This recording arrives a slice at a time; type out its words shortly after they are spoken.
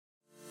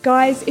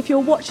Guys, if you're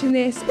watching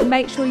this,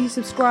 make sure you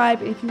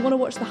subscribe. If you want to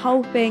watch the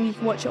whole thing, you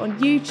can watch it on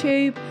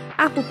YouTube,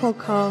 Apple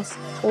Podcasts,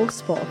 or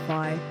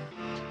Spotify.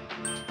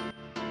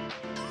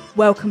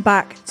 Welcome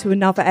back to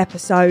another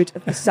episode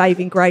of the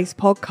Saving Grace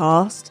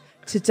podcast.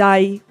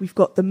 Today, we've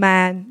got the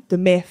man, the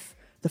myth,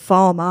 the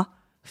Farmer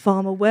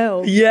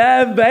Will.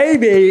 Yeah,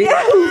 baby.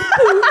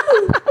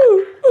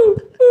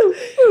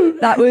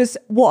 That was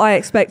what I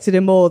expected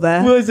and more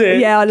there. Was it?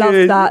 Yeah, I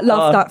loved that.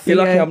 Loved that for you.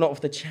 You're lucky I'm not off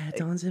the chair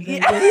dancing,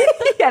 baby.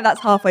 Yeah, that's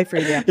halfway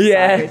through the episode.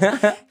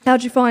 Yeah.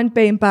 How'd you find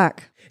being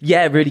back?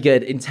 Yeah, really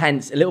good.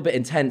 Intense, a little bit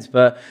intense,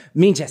 but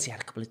me and Jessie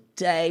had a couple of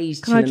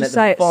days Can I just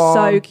say, it's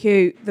farm. so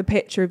cute, the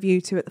picture of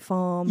you two at the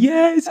farm.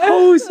 Yeah, it's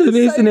wholesome,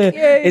 isn't it?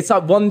 Cute. It's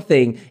like one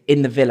thing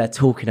in the villa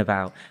talking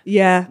about,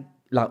 Yeah.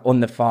 like on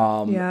the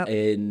farm Yeah.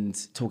 and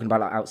talking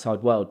about like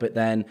outside world, but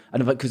then,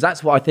 because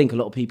that's what I think a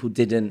lot of people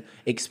didn't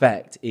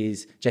expect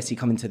is Jessie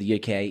coming to the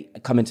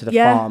UK, coming to the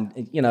farm,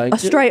 you know.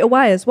 Straight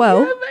away as well.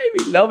 Yeah,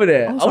 baby, loving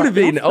it. I would have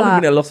been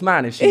a lost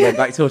man if she went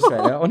back to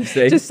Australia,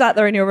 honestly. Just sat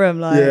there in your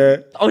room like... Yeah.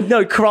 Oh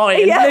no,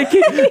 crying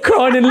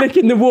and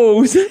licking the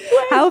walls.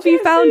 How have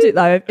you found it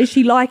though? Is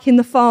she liking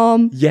the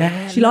farm?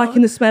 Yeah. She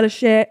liking the smell of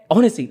shit?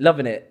 Honestly,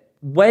 loving it.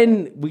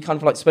 When we kind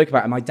of like spoke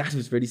about it, my dad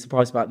was really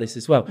surprised about this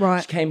as well.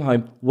 Right. She came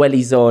home,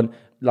 wellies on,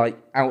 like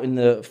out in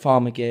the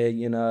farmer gear,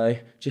 you know,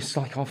 just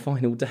like our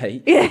final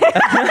day. Yeah.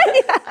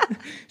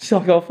 Just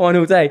like our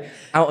final day.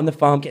 Out on the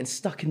farm, getting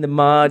stuck in the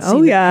mud,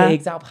 seeing the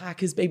pigs,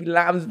 alpacas, baby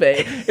lambs,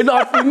 baby. It's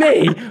like for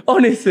me,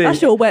 honestly.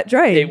 That's your wet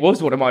dream. It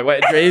was one of my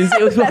wet dreams.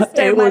 It was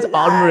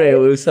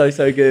unreal. It was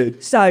so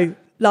good. So,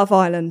 Love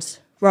Island,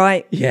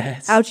 right?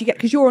 Yes. How'd you get...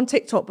 Because you're on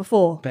TikTok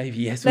before. Baby,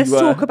 yes, Let's we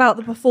were. talk about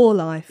the before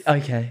life.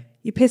 Okay.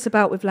 You piss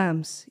about with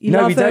lambs. You No,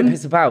 love we don't them.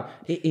 piss about.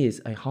 It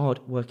is a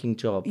hard-working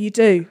job. You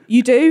do.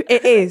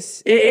 It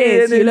is. It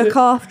is. You look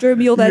after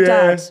him. You're their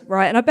Yeah. dad,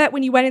 right? And I bet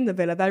when you went in the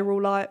villa, they were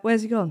all like,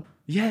 "Where's he gone?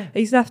 Yeah.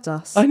 He's left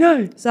us." I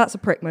know. So that's a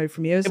prick move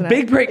from you, isn't it?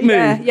 Big prick move.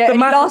 Yeah. The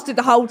And it lasted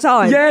the whole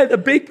time. Yeah, the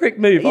big prick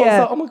move. I was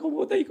Yeah. like, oh my God,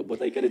 what are they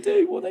going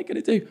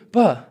to do?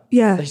 But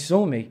Yeah. they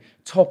saw me,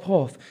 top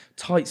off,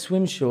 tight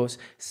swim shorts,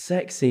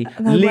 sexy,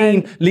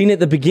 they lean at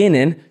the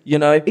beginning, you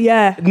know.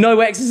 Yeah. No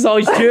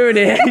exercise during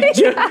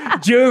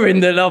it, during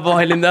the Love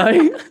Island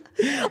though.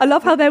 I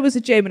love how there was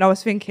a gym and I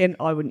was thinking,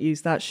 I wouldn't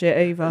use that shit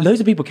either.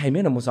 Loads of people came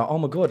in and was like, oh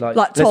my God. Like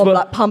Like let's Tom,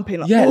 like pumping.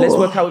 Like, yeah, let's "Oh."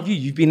 work out with you.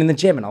 You've been in the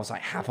gym. And I was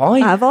like, have I?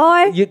 Have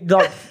I? You,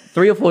 like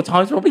 3 or 4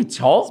 times, probably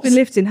tops. Been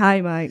lifting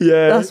hay, mate.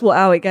 Yeah. That's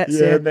how it gets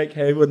you. make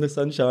hay when the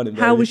sun's shining.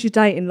 How was your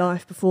dating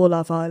life before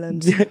Love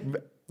Island?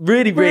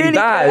 Really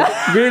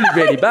bad.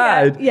 really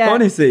bad. Yeah.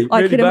 Honestly, I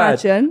really can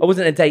bad. imagine. I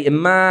wasn't a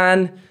dating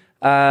man.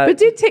 But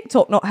did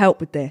TikTok not help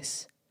with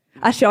this?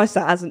 Actually, I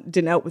said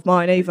didn't help with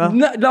mine either.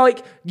 No,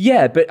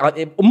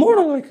 but more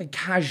on like a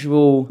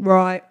casual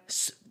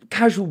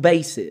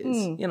basis.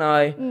 You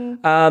know,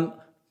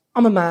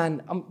 I'm a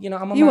man. I'm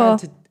a man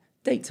to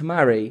date to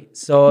marry.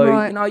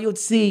 So you know, you'll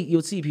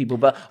see people,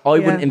 but I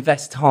wouldn't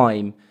invest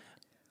time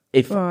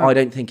if I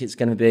don't think it's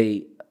going to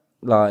be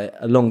like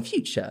a long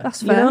future.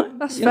 That's fair. You know?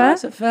 That's You fair. know,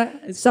 it's fair.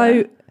 It's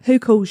So, fair. who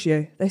calls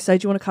you? They say,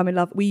 do you want to come in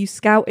love? Were you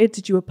scouted?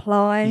 Did you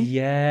apply?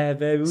 Yeah,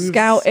 baby. We were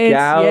Scouted.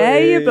 Yeah,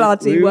 you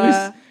bloody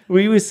were.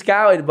 We were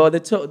scouted by the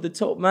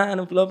top man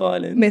of Love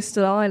Island.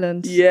 Mr.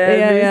 Island.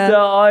 Yeah, Mr.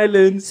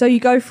 Island. So you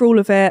go through all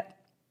of it.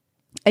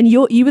 And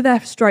you were there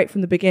straight from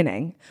the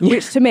beginning,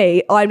 which to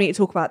me, I need to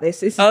talk about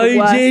this. This is the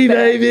worst OG, bit.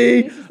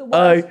 baby. This is the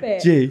worst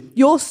bit. OG.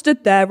 You're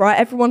stood there, right?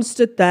 Everyone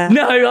stood there.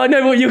 No, I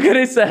know what you're going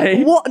to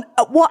say. What?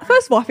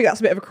 First of all, I think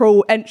that's a bit of a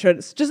cruel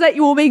entrance. Just let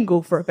you all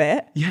mingle for a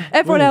bit. Yeah,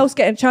 Everyone weird. else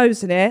getting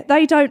chosen here,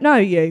 they don't know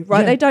you,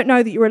 right? Yeah. They don't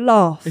know that you're a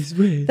laugh. It's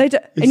weird. They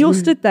don't, It's and you're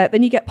weird. stood there.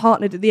 Then you get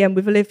partnered at the end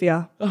with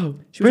Olivia. Oh,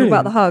 Should we talk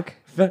about the hug?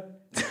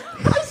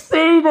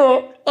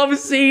 I've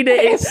seen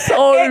it. It's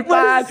so It was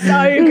bad.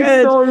 so It's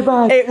good. so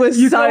bad. It was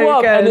you so go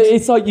up and good.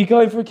 it's like you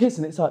go for a kiss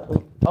and it's like,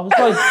 I was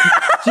like,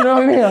 do you know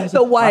what I mean? I was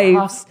The like,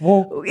 waves.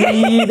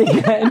 breathe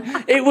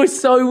again. It was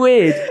so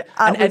weird.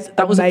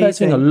 That was the first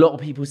thing a amazing. lot of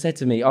people said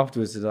to me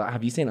afterwards. Like,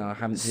 have you seen it? I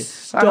haven't seen it.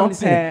 Stop I haven't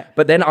seen it.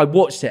 But then I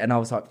watched it and I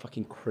was like,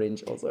 fucking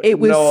cringe. I was like, It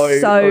was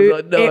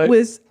no. It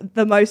was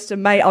the most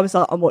amazing. I was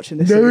like, I'm watching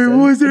this. No, it season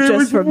wasn't. It just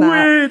was from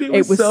weird. that.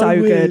 It was so so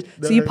weird.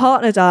 good. So you No.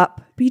 partnered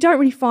up, but you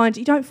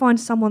don't find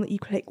someone that you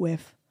click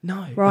with.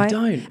 No, Right? I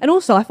don't. And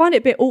also, I find it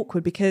a bit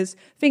awkward because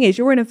thing is,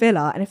 you're in a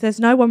villa, and if there's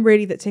no one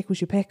really that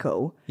tickles your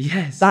pickle,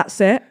 Yes.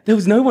 that's it. There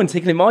was no one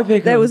tickling my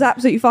pickle. There was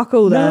absolutely fuck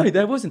all there. No,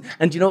 there wasn't.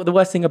 And do you know what the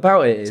worst thing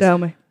about it is? Tell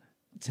me.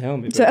 Tell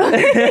me.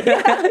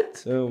 Tell-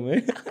 Tell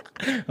me.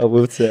 I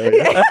will tell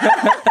you.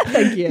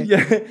 Thank you.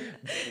 Yeah.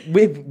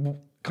 With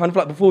kind of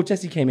like before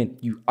Jessie came in,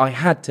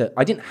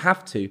 I didn't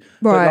have to.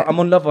 But Right. like, I'm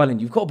on Love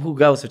Island. You've got to pull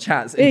girls for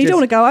chats. Yeah, you don't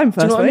wanna go home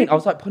Do you know first what I mean? week. I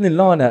was like pulling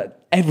Lana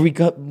every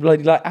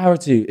like hour or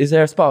two. Is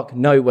there a spark?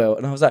 No, Will.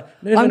 And I was like,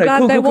 no, I'm glad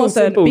cool, there cool,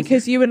 wasn't simples.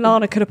 because you and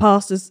Lana could have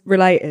passed as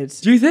related.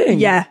 Do you think?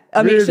 Yeah.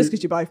 I mean, it's Really? just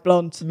because you're both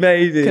blonde.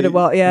 Maybe. Could have,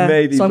 well, yeah.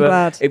 Maybe. So I'm but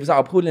glad. It was like,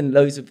 I'm pulling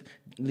loads of,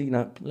 a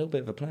little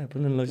bit of a player,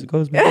 pulling loads of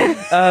girls.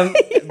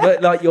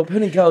 But like, you're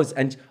pulling girls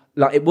and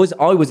like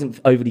I wasn't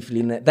overly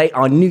feeling it.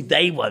 I knew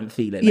they weren't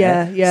feeling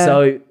it. Yeah.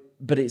 So,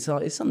 but it's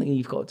like, it's something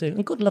you've got to do.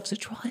 And God loves a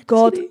try.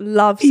 God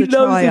loves a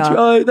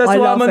try. That's why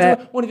I'm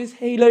on one of his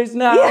halos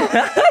now.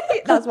 Yeah.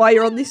 That's why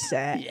you're on this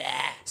set.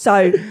 Yeah.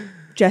 So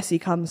Jessie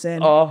comes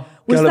in. Oh,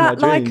 was that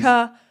like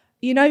dreams.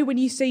 you know, when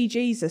you see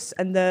Jesus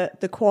and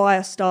the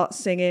choir starts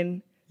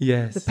singing,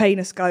 yes, the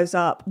penis goes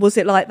up. Was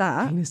it like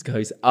that? Penis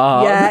goes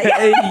up.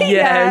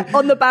 Yeah.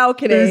 On the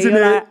balcony. Isn't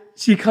it? Like,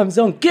 she comes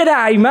on,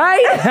 g'day,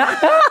 mate.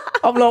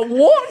 I'm like,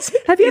 what?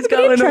 Have you ever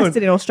been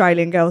interested in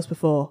Australian girls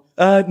before?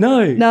 No.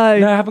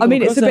 I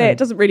mean, it's it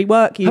doesn't really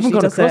work usually. I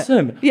haven't gone across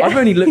them. Yeah. I've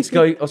only looked to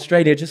go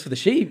Australia just for the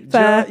sheep.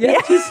 Fair. You know?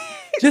 Yeah,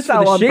 just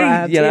for the sheep,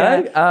 brand, you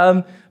know.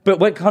 Yeah. But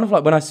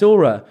when I saw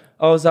her,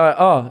 I was like,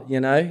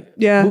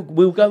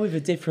 we'll go with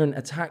a different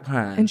attack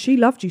plan. And she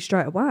loved you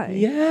straight away.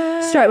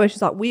 Yeah. Straight away,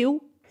 she's like,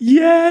 Will.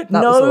 Yeah,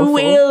 no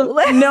will.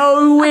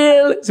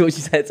 That's what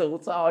she says all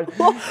the time.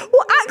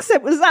 What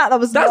accent was that?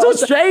 That's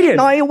Australian.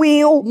 No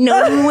will.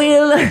 No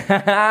will.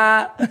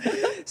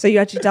 So you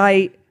had your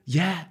date.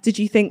 Yeah. Did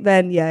you think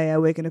then,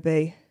 we're going to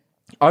be...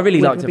 I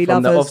really liked it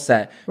from the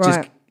offset.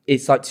 Right.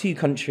 It's like two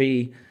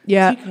country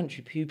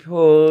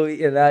people,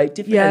 you know,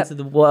 different ends of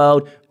the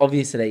world.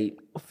 Obviously.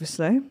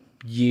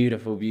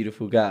 Beautiful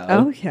girl.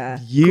 Oh, yeah.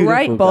 Beautiful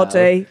great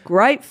body, girl.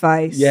 Great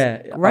face.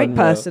 Yeah. Great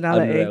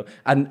personality. Unreal.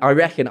 And I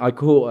reckon I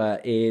caught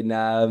her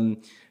in...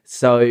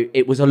 so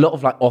it was a lot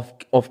of like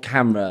off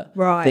camera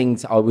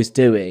things I was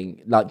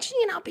doing. Like,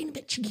 you know, being a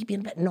bit cheeky, being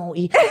a bit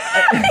naughty.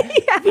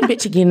 Being a bit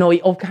cheeky and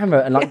naughty off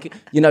camera. And like,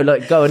 you know,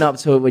 like going up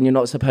to it when you're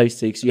not supposed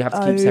to because you have to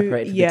keep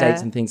separated for the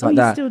dates and things like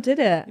that. You still did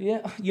it.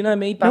 Yeah. You know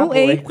me, bad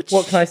boy.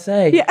 What can I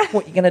say? Yeah.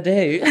 What you going to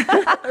do?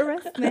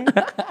 Arrest me.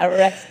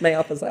 Arrest me,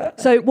 officer.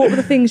 So what were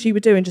the things you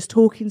were doing? Just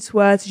talking to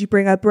her? Did you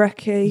bring her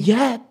brekkie?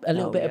 Yeah. A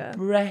little bit of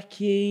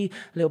brekkie,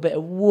 a little bit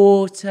of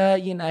water,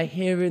 you know,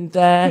 here and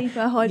there. Keep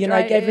her hydrated. You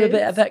know, gave her a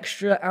bit of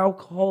extra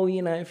alcohol,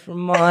 you know,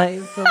 from my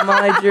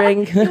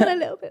drink. You want a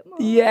little bit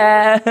more?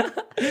 Yeah.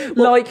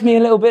 Like me a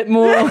little bit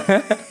more.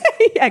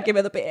 Yeah, give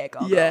her the beer.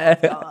 God, yeah.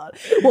 God.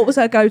 What was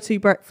her go-to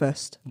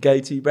breakfast?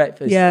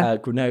 Yeah.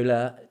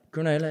 Granola,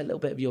 a little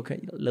bit of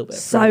yogurt, a little bit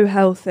of so fruit.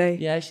 Healthy.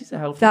 Yeah, she's a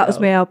healthy That girl. was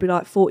me. I'll be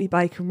like 40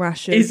 bacon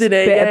rashers. Isn't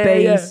it? Bit of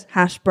beans,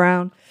 hash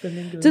brown.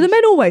 Do the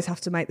men always have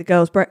to make the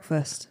girls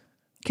breakfast?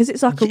 Because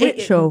it's like a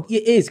ritual.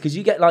 It is, because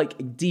you get like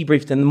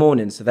debriefed in the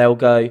morning, so they'll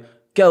go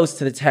girls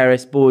to the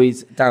terrace,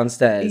 boys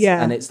downstairs.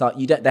 Yeah. And it's like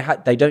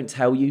they don't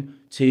tell you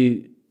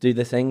to do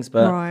the things,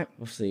 but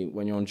obviously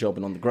when you're on job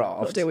and on the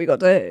graft, gotta do what you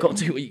gotta do. Got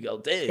to do what you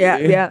gotta do.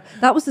 Yeah.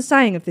 That was the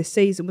saying of this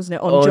season, wasn't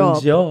it?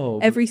 On job.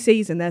 Every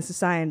season there's a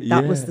saying.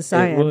 That was the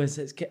saying. It was.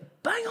 Let's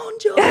get bang on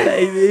job,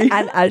 baby.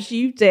 And as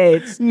you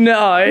did.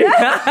 No.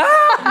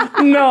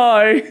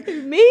 No.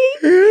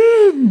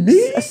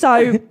 Me?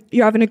 So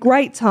you're having a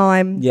great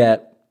time. Yeah.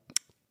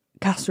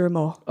 Casa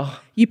Amor.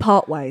 You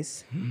part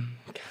ways.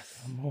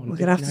 We're going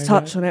to have to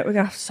touch on it. We're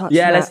going to have to touch on it.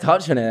 Yeah, let's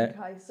touch on it.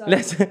 Okay, so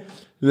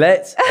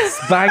let's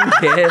spank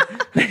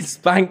it. Let's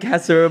spank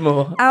Casa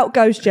Amor. Out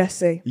goes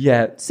Jessie.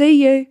 Yeah.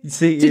 See you.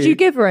 Did you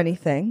give her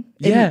anything?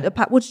 Yeah.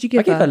 What did you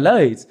give her? I gave her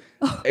loads.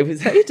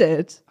 You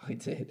did? I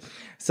did.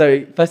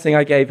 So first thing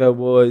I gave her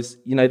was,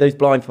 you know, those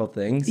blindfold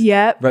things.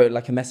 Yeah. Wrote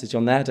like a message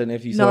on there. I don't know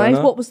if you saw it or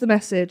not. What was the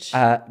message?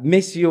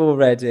 Miss you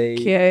already.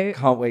 Cute.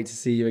 Can't wait to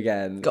see you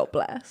again. God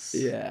bless.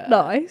 Yeah.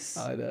 Nice.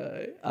 I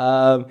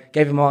know.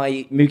 Gave her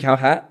my moo cow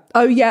hat.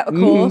 Oh yeah, of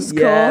course.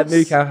 Yeah,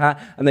 moo cow hat.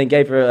 And then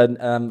gave her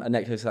a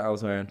necklace that I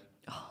was wearing.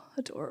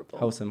 Adorable.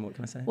 Wholesome, what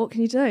can I say? What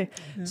can you do?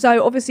 Yeah.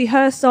 So obviously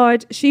her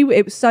side,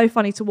 it was so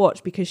funny to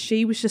watch because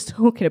she was just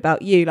talking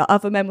about you. Like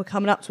other men were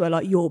coming up to her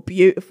like, you're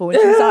beautiful. And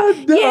she was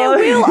like, Will,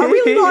 I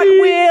really like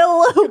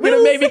Will. You're going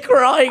to make me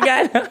cry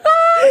again.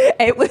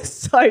 It was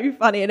so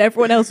funny. And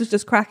everyone else was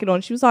just cracking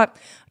on. She was like,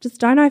 I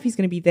just don't know if he's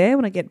going to be there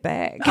when I get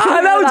back.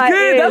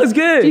 That was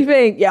good. Do you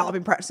think? Yeah, I've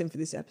been practicing for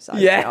this episode.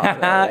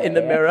 Yeah, in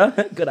the mirror.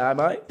 Good eye,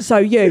 mate. So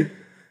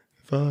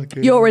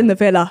you're in the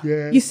villa.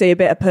 Yeah. You see a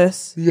bit of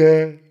puss.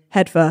 Yeah.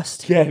 Head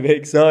first. Get me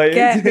excited.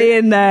 Get me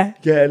in there.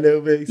 Get a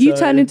little bit excited. You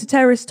turned into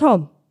Terrorist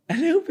Tom. A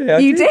little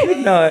bit. You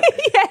did? No.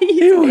 Yeah,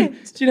 you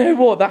did. Do you know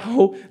what?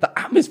 The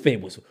atmosphere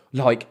was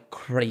like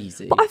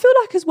crazy. But I feel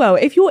like as well,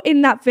 if you're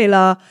in that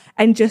villa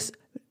and just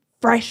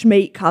fresh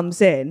meat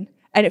comes in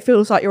and it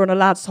feels like you're on a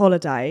lad's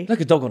holiday. Like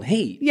a dog on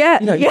heat. Yeah.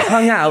 You know, you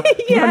hung out,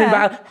 running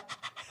about.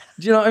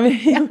 Do you know what I mean?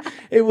 Yeah.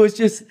 It was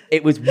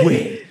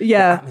weird.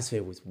 Yeah. The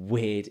atmosphere was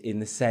weird in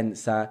the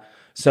sense that,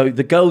 so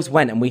the girls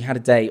went and we had a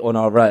day on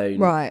our own.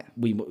 Right.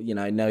 We, you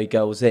know, no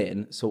girls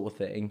in sort of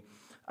thing.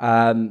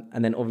 And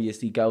then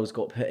obviously girls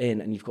got put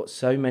in and you've got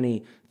so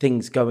many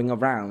things going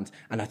around.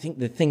 And I think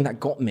the thing that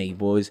got me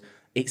was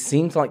it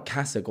seems like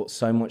Casa got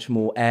so much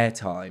more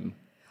airtime.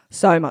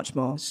 So much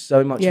more.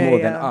 So much more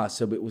than us.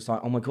 So it was like,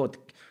 oh my God,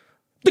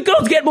 the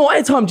girls get more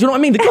airtime. Do you know what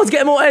I mean? The girls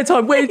get more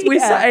airtime. We're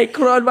sat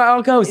crying about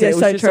our girls. Yeah, it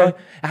was so just true. Like,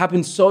 it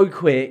happened so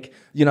quick.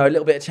 You know, a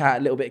little bit of chat,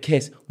 a little bit of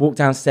kiss, walk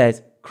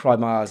downstairs, cried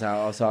my eyes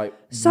out. I was like,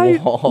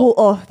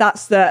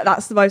 that's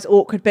the most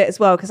awkward bit as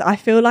well because I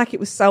feel like it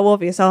was so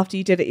obvious after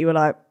you did it. You were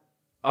like,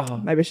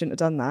 Maybe I shouldn't have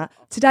done that.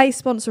 Today's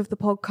sponsor of the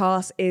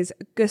podcast is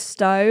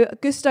Gusto.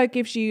 Gusto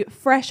gives you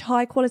fresh,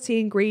 high-quality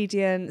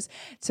ingredients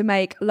to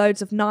make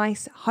loads of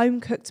nice,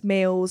 home-cooked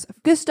meals.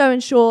 Gusto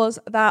ensures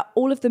that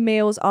all of the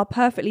meals are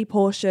perfectly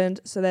portioned,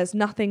 so there's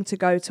nothing to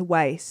go to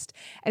waste.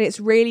 And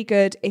it's really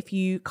good if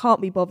you can't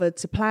be bothered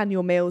to plan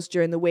your meals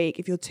during the week.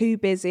 If you're too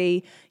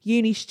busy,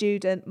 uni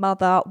student,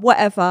 mother,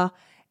 whatever,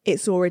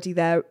 it's already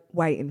there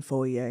waiting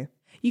for you.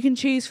 You can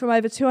choose from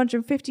over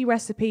 250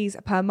 recipes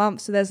per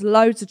month, so there's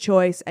loads of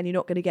choice and you're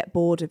not going to get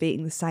bored of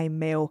eating the same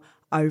meal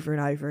over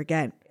and over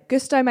again.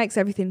 Gusto makes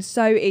everything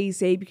so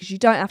easy because you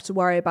don't have to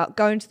worry about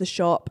going to the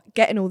shop,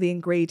 getting all the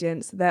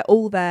ingredients. They're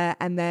all there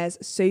and there's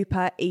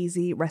super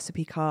easy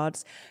recipe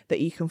cards that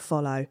you can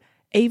follow.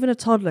 Even a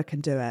toddler can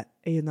do it,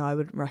 even though I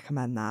wouldn't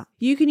recommend that.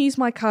 You can use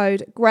my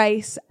code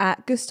GRACE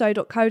at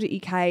gusto.co.uk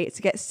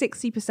to get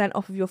 60%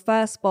 off of your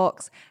first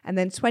box and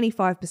then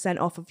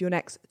 25% off of your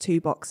next 2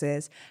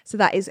 boxes. So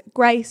that is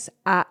GRACE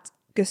at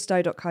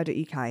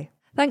gusto.co.uk.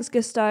 Thanks,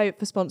 Gusto,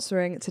 for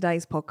sponsoring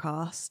today's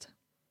podcast.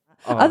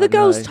 Are the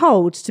girls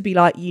told to be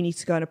like, you need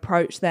to go and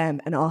approach them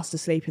and ask to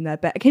sleep in their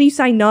bed? Can you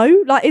say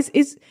no? Like,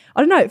 is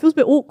I don't know, it feels a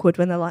bit awkward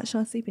when they're like,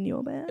 shall I sleep in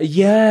your bed?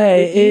 Yeah,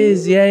 it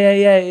is. Yeah.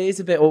 It is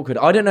a bit awkward.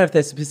 I don't know if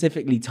they're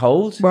specifically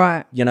told,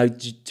 right?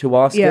 To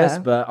ask us,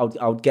 but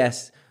I would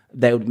guess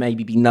they would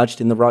maybe be nudged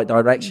in the right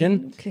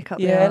direction. Kick up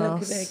look at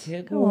that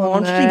kid. Go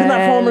on, sleep sleep in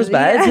that farmer's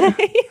bed.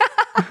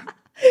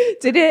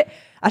 Did it?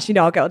 Actually,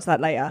 no, I'll get onto that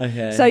later.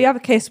 Okay. So you have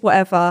a kiss,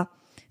 whatever.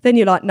 Then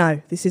you're like,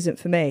 no, this isn't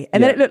for me.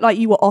 And then it looked like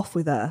you were off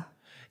with her.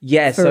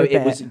 Yeah, so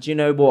it was, do you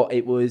know what?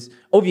 It was,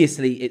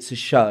 obviously it's a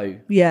show.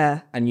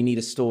 Yeah. And you need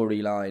a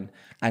storyline.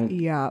 And do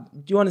yeah.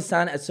 you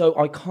understand? So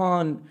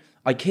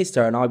I kissed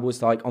her and I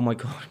was like, oh my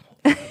God,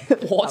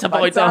 what have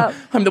I done?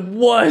 I'm the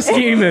worst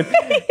human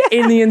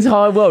in the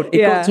entire world.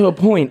 It got to a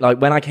point, like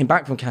when I came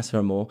back from Casa,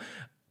 Amor,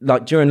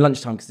 like during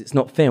lunchtime, because it's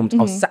not filmed, I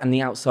was sat in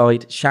the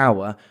outside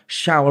shower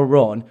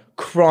on,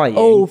 crying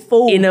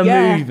in a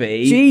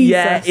movie. Jesus.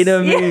 Yeah, in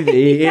a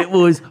movie. It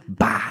was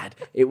bad.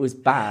 It was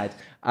bad.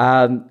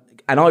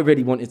 And I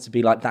really wanted to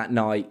be like that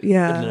night.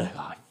 Yeah.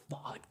 I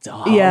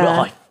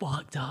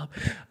fucked up.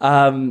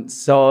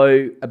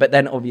 But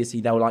then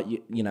obviously they were like,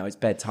 it's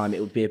bedtime. It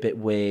would be a bit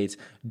weird.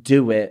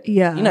 Do it.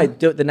 Yeah.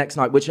 Do it the next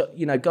night, which,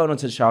 going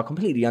onto the show, I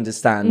completely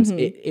understand.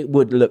 It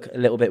would look a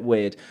little bit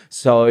weird.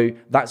 So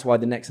that's why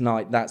the next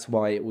night, that's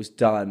why it was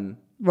done.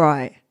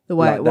 Right. The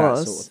way it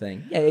was. That sort of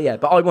thing. Yeah.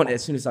 But I wanted,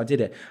 as soon as I did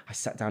it, I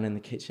sat down in the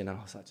kitchen and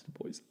I was like to the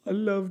boys, I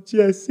love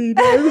Jessie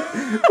now.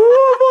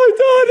 Oh my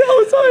God.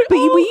 I was like, But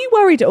were you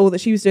worried at all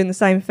that she was doing the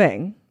same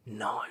thing?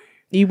 No.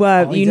 You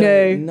were, you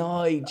knew.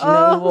 No, do you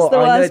know what?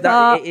 I know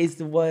that it is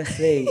the worst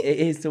thing. It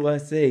is the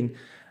worst thing.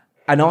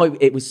 And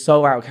it was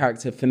so out of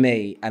character for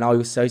me, and I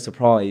was so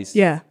surprised.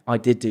 Yeah. I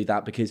did do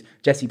that because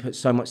Jessie put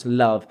so much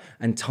love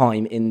and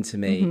time into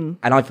me,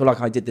 and I feel like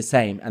I did the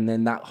same. And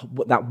then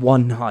that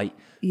one night,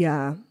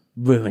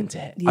 ruined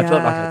it. I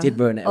felt like I did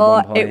ruin it at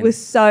one point. It was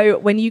so,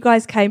 when you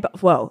guys came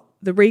back, well,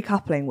 the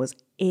recoupling was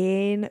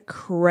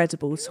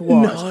incredible to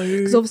watch.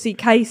 Because obviously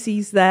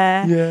Casey's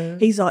there. Yeah.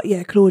 He's like,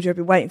 yeah, Claudia, I've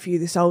been waiting for you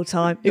this whole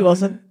time. It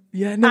wasn't.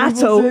 Yeah, no,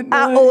 at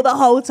all the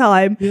whole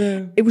time.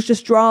 Yeah. It was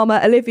just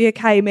drama. Olivia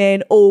came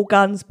in, all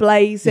guns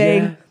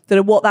blazing. Yeah. Don't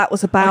know what that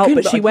was about,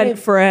 but she went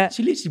for it.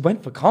 She literally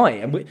went for Kai,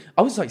 and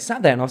I was like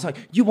sat there, and I was like,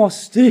 "You are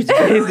stood."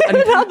 And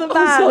Another man.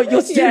 I was like,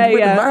 "You're stood with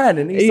the man,"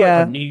 and he's like,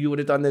 Yeah. "I knew you would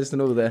have done this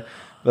and all that."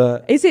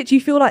 But Is it? Do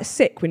you feel like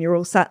sick when you're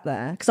all sat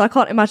there? Because I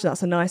can't imagine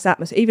that's a nice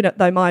atmosphere. Even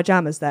though Maya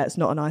Jammer's there, it's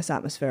not a nice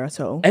atmosphere at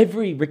all.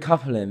 every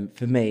recoupling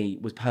for me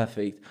was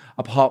perfect,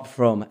 apart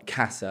from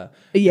Casa,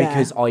 Yeah.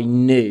 because I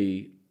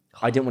knew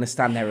I didn't want to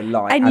stand there and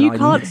lie, And you I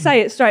can't knew-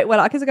 say it straight. Well,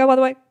 I can go, by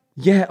the way.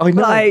 Yeah, I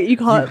know. Like, you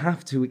can't- You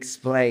have to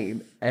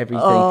explain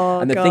everything. Oh,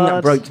 and the thing that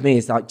God. broke me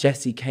is like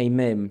Jessie came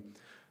in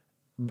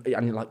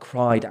and like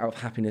cried out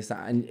of happiness,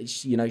 and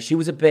she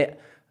was a bit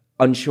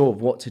unsure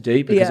of what to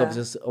do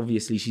because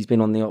obviously she's been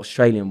on the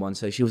Australian one,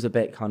 so she was a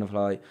bit kind of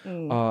like,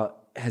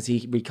 has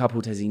he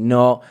recoupled? Has he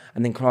not?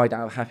 And then cried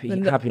out of happiness.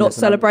 Not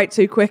celebrate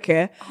too quick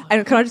here.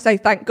 And can I just say,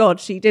 thank God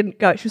she didn't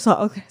go. She was like,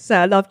 okay, so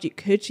I loved you.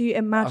 Could you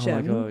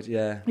imagine? Oh my God,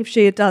 yeah. If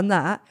she had done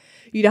that,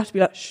 you'd have to be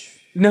like, shh.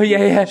 No,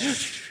 yeah.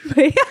 Just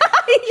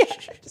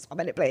 1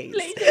 minute, please.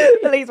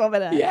 Please 1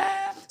 minute.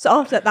 Yeah. So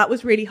after that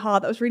was really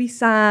hard. That was really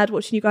sad.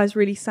 Watching you guys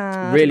really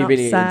sad. Really, and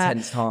really upset.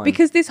 intense time.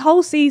 Because this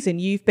whole season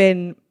you've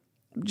been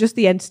just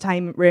the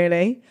entertainment,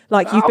 really.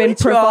 Like you've been we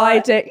try.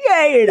 providing.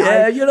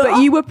 Yeah,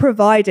 But you were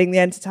providing the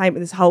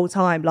entertainment this whole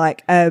time.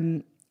 Like,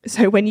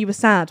 so when you were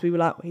sad, we were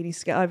like, well, he needs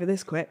to get over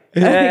this quick.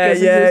 Yeah,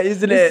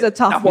 This is a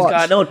tough watch.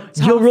 Nothing's going on.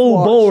 Tough You're all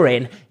watch.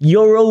 boring.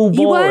 You're all boring.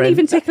 You weren't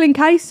even tickling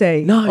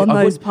Casey on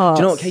those parts.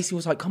 Do you know what? Casey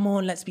was like, come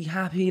on, let's be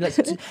happy. Let's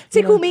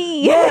Tickle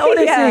me. Yeah,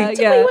 honestly. Yeah.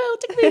 Tickle me well,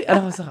 tickle me. And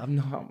I was like, I'm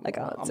not. I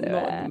can't I'm do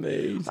not it. in the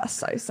mood. That's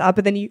so sad.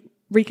 But then you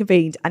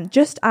reconvened, and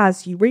just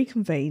as you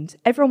reconvened,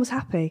 everyone was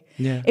happy.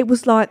 Yeah. It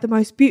was like the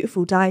most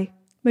beautiful day.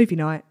 Movie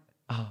night.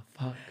 Oh,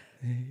 fuck.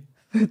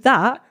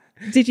 That,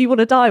 did you want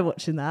to die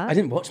watching that? I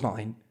didn't watch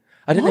mine.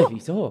 I don't know if you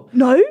saw.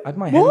 No. I had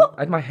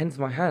my hands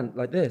in my hand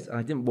like this, and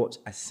I didn't watch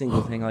a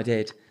single thing I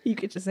did. You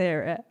could just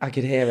hear it. I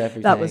could hear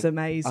everything. That was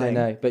amazing. I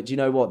know, but do you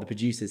know what? The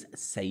producers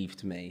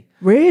saved me.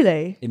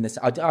 Really? In this,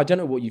 I don't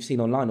know what you've seen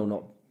online or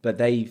not, but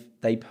they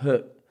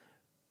put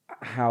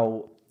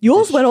how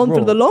yours went on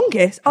for the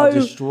longest. How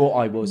distraught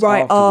I was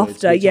right afterwards,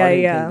 after. which Yeah, I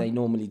don't yeah. think they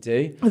normally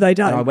do. They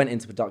don't. And I went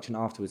into production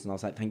afterwards, and I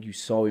was like, "Thank you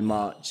so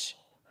much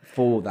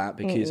for that,"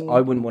 because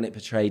I wouldn't want it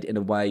portrayed in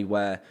a way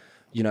where,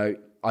 you know,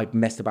 I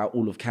messed about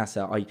all of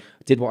Casa. I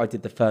did what I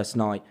did the first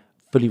night,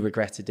 fully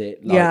regretted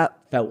it.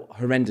 Felt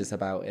horrendous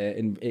about it,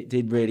 and it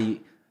did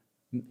really.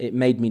 It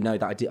made me know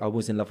that I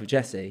was in love with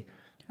Jessie,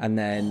 and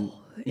then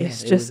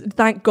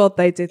thank God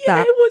they did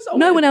that.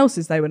 No one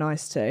else's they were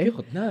nice to.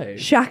 God, no.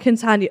 Shaq and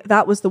Tanya,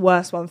 that was the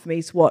worst one for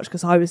me to watch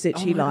because I was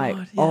literally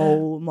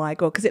oh my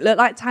God, because it looked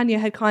like Tanya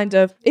had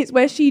it's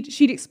where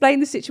she'd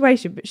explained the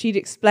situation, but she'd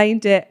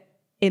explained it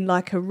in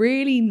like a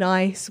really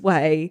nice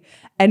way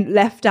and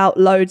left out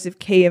loads of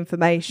key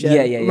information.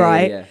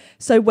 Right? Yeah.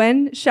 So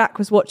when Shaq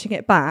was watching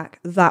it back,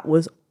 that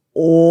was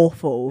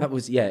awful. That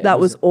was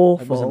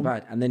awful. It wasn't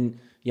bad. And then,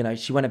 you know,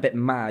 she went a bit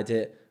mad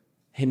at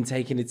him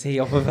taking the tea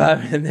off of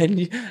her, and then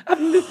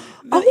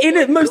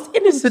the most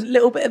innocent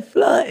little bit of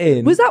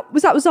flirting. Was that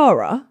with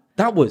Zara?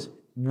 That was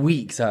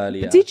weeks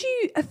earlier. Did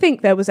you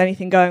think there was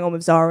anything going on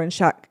with Zara and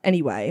Shaq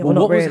anyway? Well,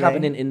 what was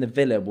happening in the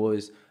villa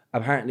was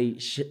apparently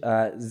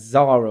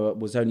Zara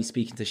was only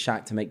speaking to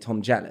Shaq to make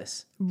Tom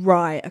jealous.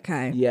 Right,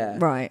 okay. Yeah.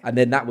 Right. And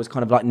then that was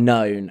kind of like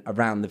known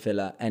around the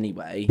villa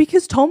anyway.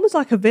 Because Tom was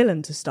like a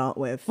villain to start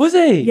with. Was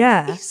he?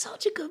 Yeah. He's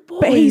such a good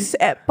boy.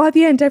 But by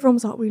the end, everyone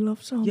was like, we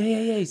love Tom.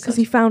 Yeah. Because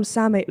he found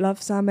Sammy.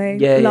 Love Sammy.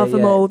 Yeah, love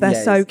them all.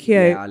 They're so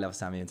cute. Yeah, I love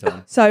Sammy and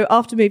Tom. So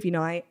after movie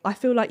night, I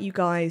feel like you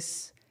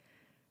guys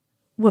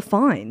were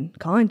fine,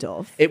 kind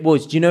of. It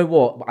was. Do you know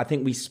what? I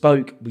think we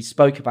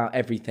spoke about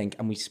everything,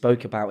 and we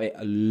spoke about it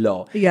a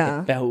lot.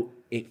 Yeah.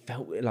 It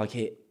felt like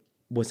it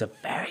was a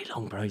very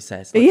long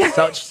process.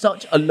 Like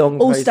such a long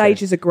process. All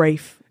stages of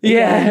grief.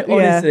 Yeah,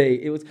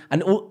 honestly. It was,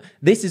 and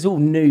this is all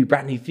new,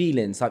 brand new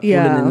feelings, like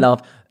falling in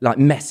love, like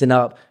messing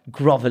up,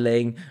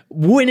 groveling,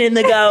 winning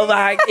the girl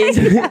back.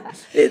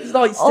 It's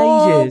like stages.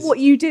 Oh, what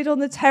you did on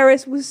the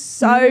terrace was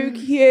so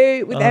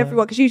cute with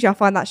everyone, because usually I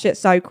find that shit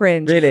so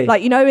cringe. Really?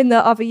 Like, you know, in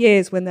the other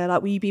years when they're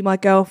like, will you be my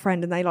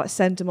girlfriend? And they like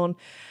send them on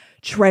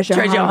treasure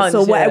hunts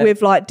or whatever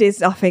with like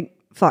Disney. I think,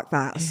 fuck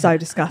that, so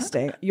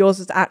disgusting. Yours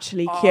was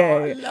actually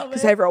cute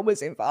because everyone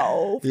was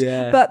involved.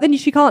 Yeah. But then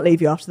she can't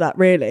leave you after that,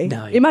 really.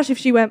 No. Imagine if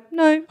she went,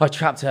 no. I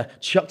trapped her,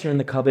 chucked her in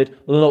the cupboard,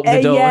 locked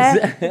the doors.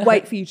 Yeah.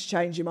 Wait for you to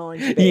change your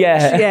mind, you bitch.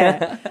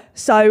 Yeah.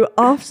 So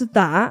after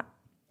that,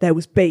 there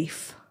was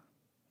beef.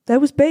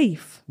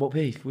 What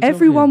beef?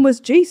 Everyone was,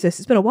 Jesus,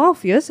 it's been a while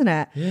for you, isn't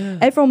it? Yeah.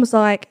 Everyone was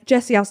like,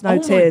 Jessie has no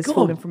tears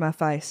falling from her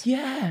face.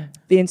 Yeah.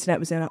 The internet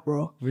was in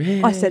uproar.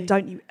 Really? I said,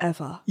 don't you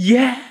ever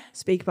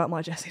speak about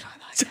my Jessie like that.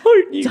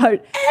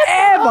 Don't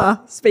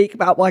ever speak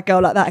about my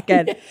girl like that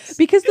again. Yes.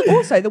 Because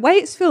also the way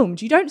it's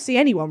filmed, you don't see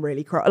anyone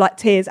really cry, like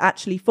tears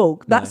actually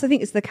fall. That's the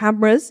thing, it's the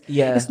cameras.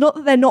 Yeah. It's not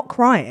that they're not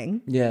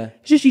crying. Yeah.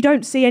 It's just you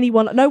don't see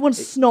anyone, no one's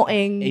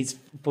snotting. It's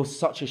for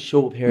such a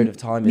short period of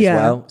time as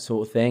well,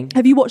 sort of thing.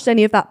 Have you watched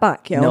any of that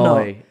back yet No,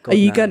 or not? God, Are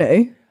you no.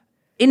 gonna?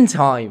 In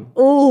time.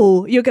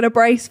 Oh, you're gonna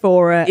brace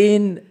for it.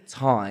 In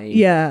time.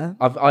 Yeah.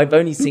 I've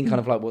only seen kind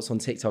of like what's on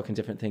TikTok and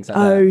different things like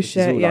that. Oh, which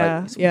shit, is all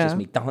yeah. It's all just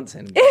me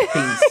dancing.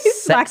 Being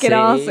Smacking sexy.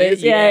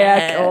 asses.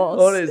 Yeah, of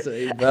course.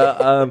 Honestly.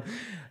 But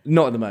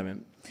not at the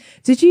moment.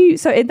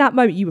 So in that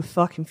moment, you were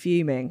fucking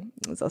fuming.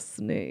 It was a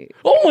sneak.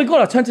 Oh my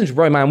God, I turned into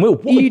Roman Will.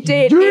 You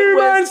did. It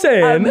was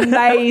saying?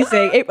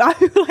 amazing. I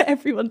feel like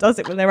everyone does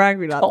it when they're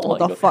angry. Like, what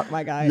the fuck,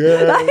 my guy?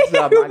 Yeah,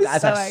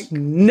 that's a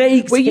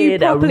snake's Were you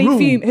head, properly room.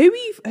 fuming? Who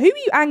were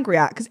you angry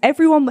at? Because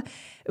everyone,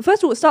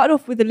 first of all, it started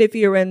off with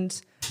Olivia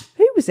and,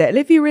 who was it?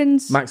 Olivia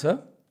and...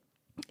 Maxwell?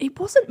 It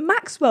wasn't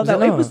Maxwell,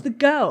 though. it It was the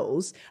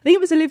girls. I think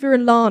it was Olivia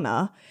and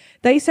Lana.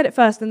 They said it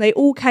first, and they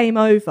all came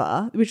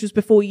over, which was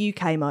before you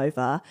came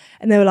over.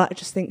 And they were like, I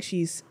just think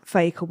she's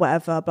fake or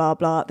whatever, blah,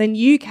 blah. Then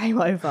you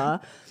came over,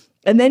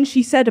 and then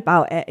she said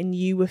about it, and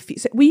you were...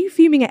 so were you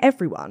fuming at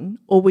everyone,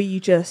 or were you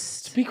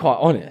just... To be quite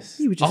honest,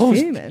 you were just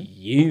fuming.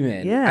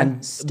 Yeah.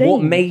 And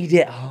what made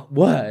it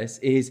worse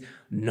is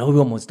no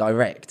one was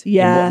direct in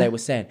what they were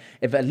saying.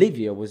 If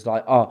Olivia was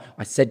like, oh,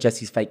 I said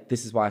Jessie's fake,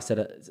 this is why I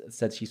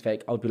said she's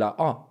fake, I would be like,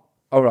 oh,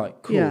 all right,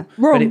 cool. Yeah.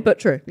 Wrong, but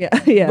true.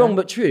 Yeah. Wrong,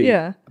 but true.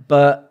 Yeah.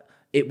 But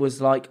it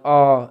was like,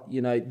 oh,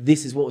 you know,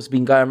 this is what's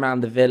been going around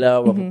the villa,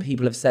 or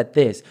people have said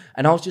this.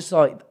 And I was just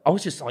like,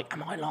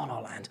 am I La La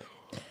Land?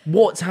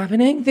 What's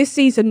happening? This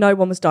season, no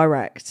one was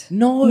direct.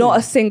 No. Not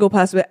a single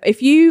person.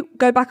 If you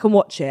go back and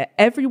watch it,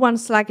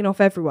 everyone's slagging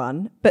off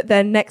everyone, but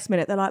then next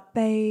minute they're like,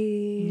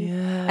 babe.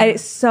 Yeah. And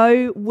it's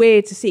so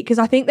weird to see, because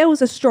I think there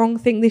was a strong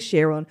thing this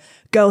year on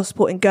girls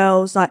supporting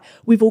girls, like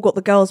we've all got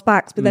the girls'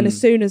 backs, but then as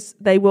soon as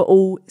they were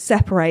all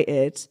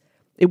separated,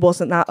 it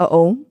wasn't that at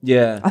all.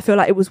 Yeah. I feel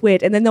like it was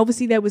weird. And then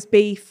obviously there was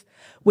beef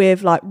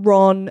with like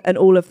Ron and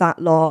all of that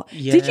lot.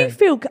 Yeah. Did you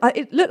feel,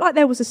 it looked like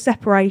there was a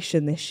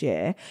separation this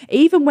year,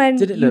 even when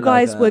you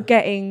guys were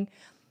getting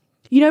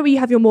you know, where you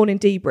have your morning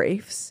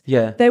debriefs.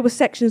 Yeah. There were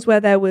sections where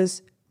there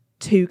was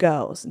 2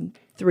 girls and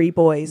 3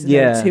 boys, and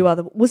then 2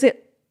 other. Was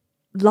it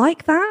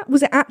like that?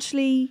 Was it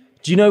actually?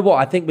 Do you know what?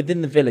 I think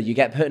within the villa, you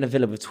get put in a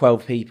villa with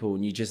 12 people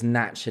and you just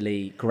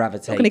naturally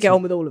gravitate. I'm going to get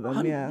on with all of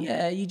them, yeah.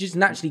 Yeah, you just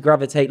naturally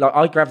gravitate. Like,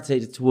 I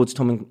gravitated towards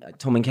Tom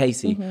and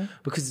Casey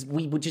because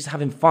we were just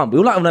having fun. We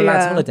were like on a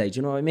lad's holiday, do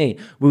you know what I mean?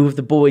 We were with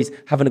the boys,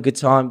 having a good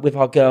time, with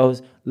our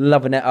girls,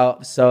 loving it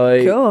up. So,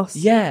 of course.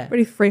 Yeah.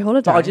 Really free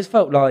holiday. But I just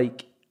felt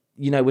like,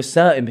 you know, with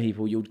certain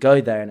people, you'd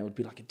go there and it would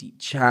be like a deep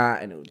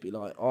chat and it would be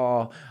like,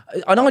 oh.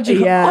 And I just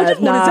wanted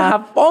to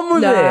have fun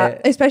with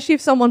it. Especially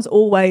if someone's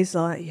always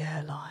like,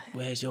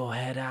 where's your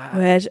head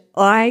at?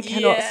 I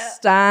cannot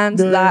stand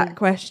that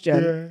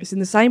question. Yeah. It's in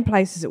the same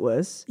place as it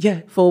was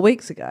 4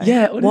 weeks ago.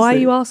 Yeah, honestly. Why are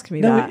you asking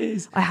me that? It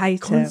is. I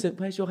hate it.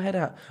 Where's your head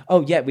at?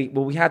 Oh, yeah,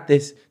 we had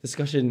this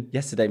discussion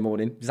yesterday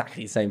morning,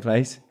 exactly the same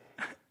place.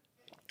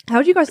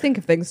 How do you guys think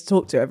of things to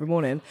talk to every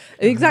morning?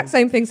 The exact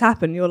same things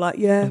happen. You're like,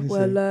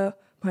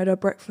 made our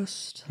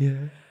breakfast. Yeah.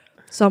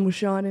 Sun was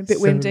shining, a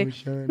bit windy. We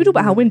talked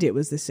about how windy it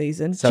was this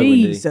season. So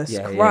Jesus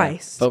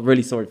Christ. Yeah. But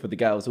really sorry for the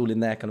girls, all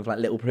in there, kind of like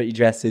little pretty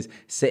dresses,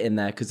 sitting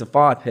there, because the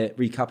fire pit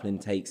recoupling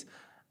takes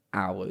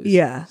hours.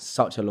 Yeah.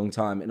 Such a long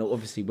time. And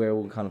obviously we're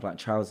all kind of like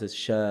trousers,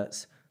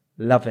 shirts,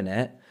 loving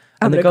it.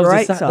 And the girls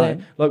just sat there.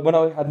 Like when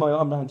I had my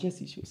arm around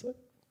Jessie, she was like,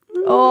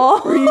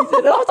 breathing. I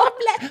was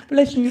like,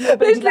 bless you, little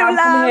baby lamb,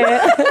 come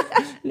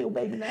here. Little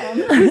baby lamb.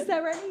 Was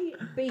there any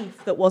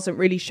beef that wasn't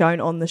really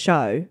shown on the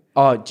show?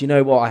 Oh, do you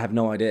know what? I have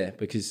no idea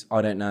because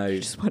I don't know.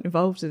 You just weren't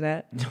involved in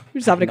it. You're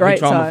just having a great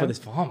time. No drama for this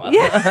farmer.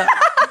 Yeah.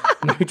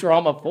 No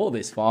drama for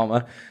this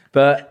farmer.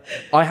 But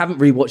I haven't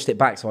rewatched it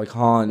back, so I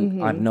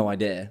can't. I have no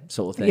idea,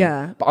 sort of thing.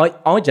 Yeah.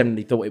 But I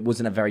generally thought it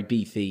wasn't a very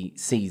beefy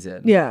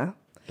season. Yeah.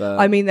 But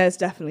I mean, there's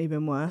definitely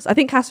been worse. I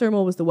think Casa and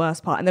Amor was the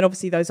worst part, and then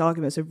obviously those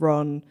arguments with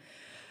Ron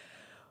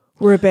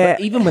were a bit.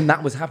 But even when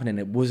that was happening,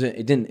 it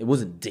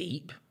wasn't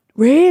deep.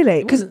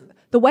 Really? Because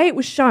the way it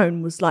was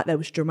shown was like there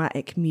was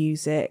dramatic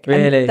music.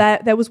 Really?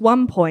 And there was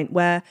one point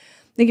where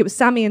I think it was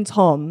Sammy and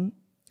Tom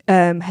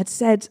had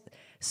said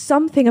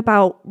something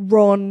about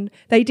Ron.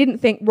 They didn't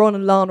think Ron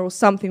and Lana or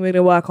something were going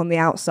to work on the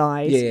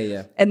outside.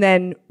 Yeah. And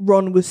then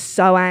Ron was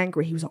so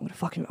angry. He was like, I'm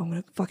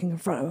going to fucking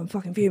confront him. I'm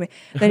fucking fuming.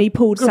 Then he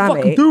pulled Sammy.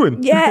 Fucking do him.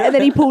 Yeah. And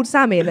then he pulled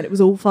Sammy and then it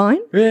was all fine.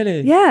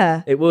 Really?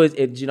 Yeah. Do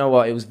you know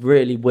what? It was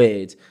really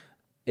weird.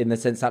 In the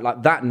sense that,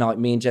 like, that night,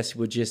 me and Jessie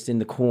were just in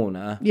the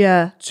corner,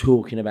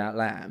 talking about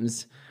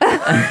lambs,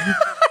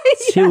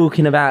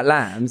 talking about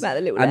lambs, about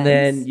the little and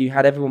lambs. then you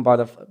had everyone by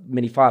the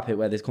mini fire pit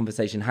where this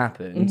conversation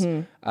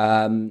happened,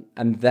 and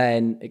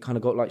then it kind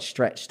of got like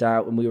stretched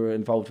out, and we were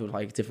involved with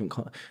like different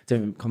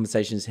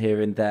conversations here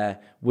and there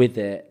with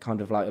it, kind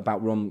of like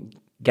about Ron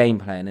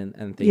gameplay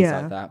and things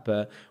like that.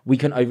 But we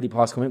couldn't overly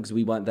pass comment because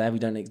we weren't there. We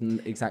don't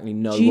exactly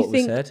know what was said. Do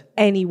you think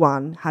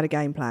anyone had a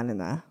game plan in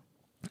there?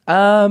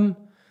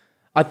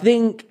 I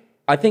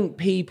think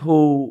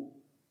people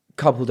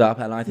coupled up,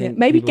 and I think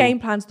maybe game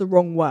plan's the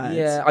wrong word.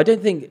 Yeah, I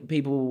don't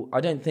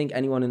think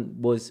anyone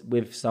was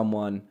with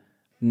someone,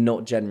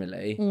 not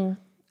generally.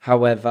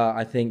 However,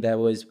 I think there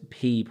was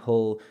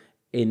people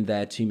in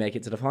there to make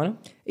it to the final.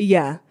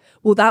 Yeah,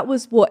 well, that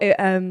was what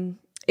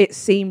it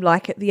seemed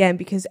like at the end,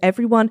 because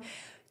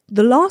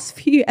the last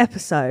few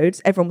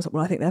episodes, everyone was like,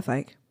 well, I think they're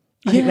fake.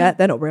 I think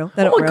they're not real.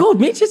 They're not real.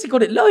 God, me and Jessie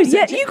got it loads.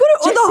 Yeah, you got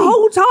it on the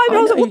whole time.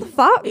 I was like, what the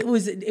fuck?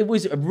 It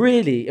was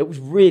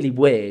really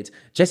weird.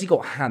 Jessie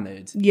got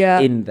hammered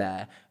in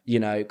there, you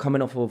know,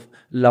 coming off of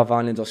Love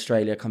Island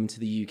Australia, coming to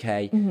the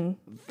UK.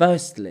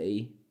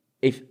 Firstly,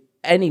 if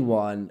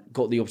anyone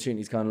got the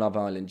opportunity to go on Love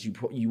Island,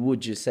 you would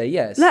just say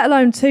yes. Let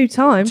alone 2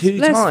 times.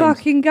 Let's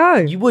fucking go.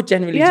 You would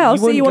generally. Yeah, I'll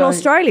see you on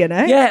Australia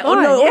next. Yeah,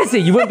 honestly,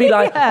 you wouldn't be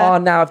like, oh,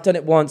 now I've done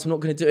it once, I'm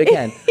not going to do it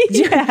again.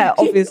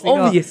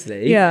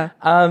 Obviously. Yeah.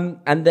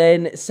 And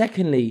then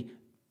secondly,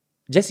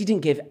 Jessie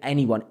didn't give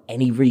anyone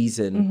any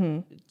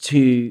reason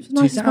to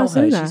doubt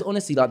her. She's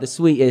honestly like the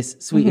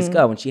sweetest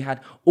girl, and she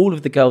had all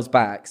of the girls'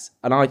 backs.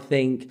 And I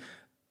think,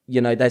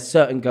 you know, there's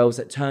certain girls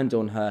that turned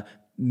on her,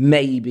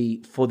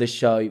 maybe for the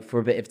show, for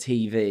a bit of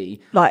TV,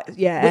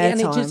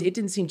 and it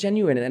didn't seem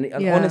genuine, and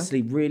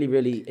honestly,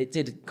 really, it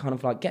did kind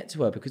of like get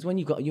to her, because when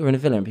you're in a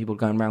villa and people are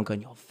going around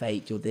going, you're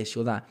fake, you're this,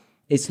 you're that.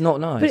 It's not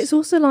nice. But it's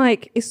also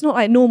like, it's not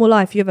like normal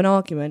life. You have an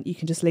argument, you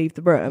can just leave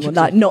the room or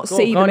like not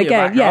see them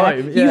again.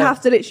 You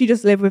have to literally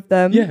just live with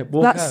them. Yeah,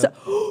 walk out.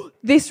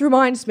 This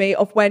reminds me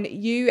of when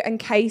you and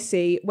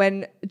Casey,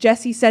 when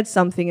Jessie said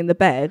something in the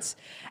bed,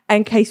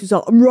 and Casey was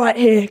like, I'm right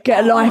here,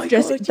 get a life,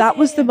 Jessie. That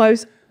was the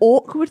most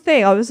awkward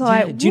thing. I was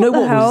like, do you know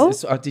what the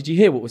hell? Did you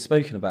hear what was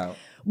spoken about?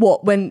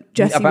 What, when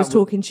Jessie was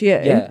talking to you?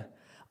 Yeah.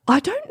 I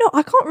don't know.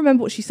 I can't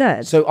remember what she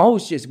said. So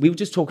we were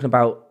just talking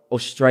about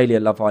Australia,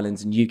 Love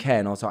Islands, and UK,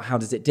 and I was like, how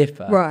does it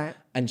differ? Right.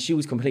 And she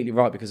was completely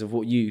right, because of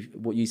what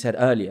you said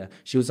earlier.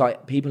 She was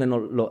like, people in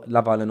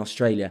Love Island,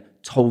 Australia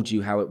told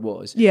you how it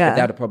was. Yeah. If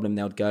they had a problem,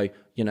 they would go,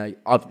 you know,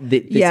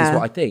 this is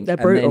what I think. They're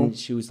brutal. And then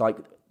she was like,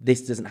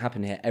 this doesn't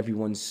happen here.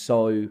 Everyone's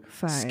so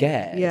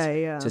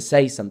scared to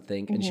say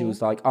something. And she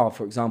was like,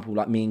 for example,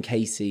 like me and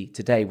Casey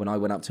today, when I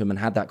went up to him and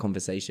had that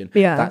conversation,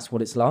 that's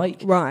what it's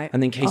like. Right.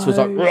 And then Casey was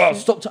like,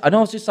 stop. And I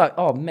was just like,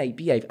 oh, mate,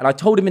 behave. And I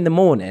told him in the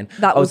morning,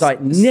 I was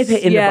like, nip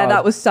it in the bud. Yeah,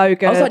 that was so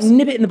good. I was like,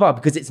 nip it in the bud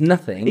because it's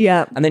nothing.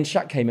 Yeah. And then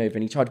Shaq came over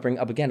and he tried to bring it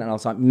up again. And I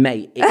was like,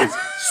 mate,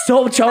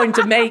 stop trying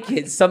to make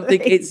it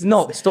something it's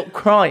not. Stop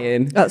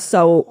crying. That's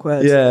so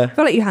awkward. Yeah. I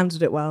feel like you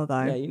handled it well,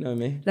 though. Yeah, you know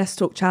me. Let's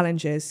talk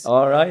challenges.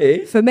 All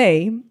right. For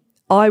me,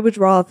 I would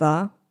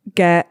rather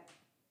get,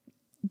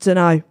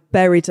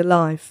 buried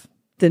alive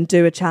than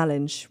do a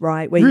challenge,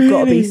 right? Where you've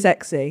got to be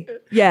sexy.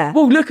 Yeah.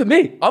 Well, look at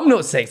me. I'm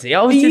not sexy.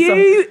 I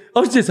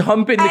was just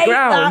humping the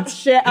ground. That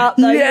shit up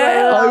though.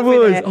 Yeah, I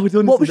was.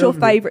 What was your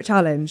favourite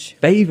challenge?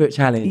 Favourite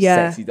challenge?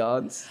 Yeah. Sexy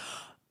dance.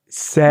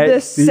 The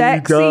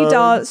sexy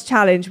dance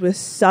challenge was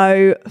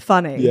so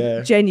funny.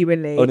 Yeah.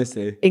 Genuinely.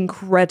 Honestly.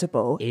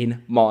 Incredible.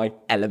 In my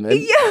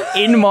element. Yeah.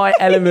 In my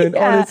element,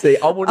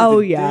 honestly. I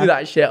wanted to do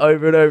that shit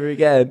over and over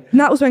again. And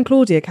that was when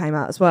Claudia came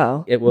out as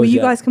well. It was, Were you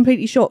guys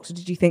completely shocked, or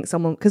did you think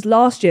someone... Because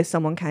last year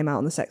someone came out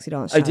on the sexy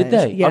dance challenge. Oh, did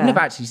they? Yeah. I've never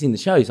actually seen the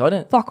show, so I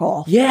don't... Fuck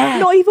off. Yeah.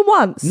 Not even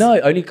once? No,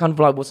 only kind of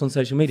like what's on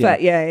social media.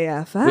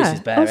 Fair. Which is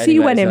better so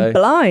you went in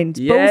blind.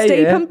 Balls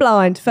deep and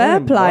blind.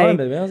 Fair play.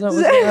 Blind, I was like,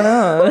 what's going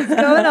on? What's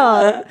going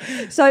on?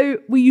 So...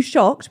 Were you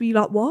shocked? Were you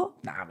like, what?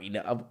 Nah, I mean,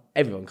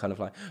 everyone kind of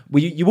like...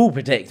 Well, you all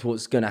predict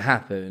what's going to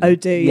happen. Oh,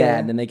 do you? Yeah,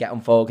 and then they get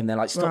on Fog and they're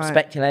like, stop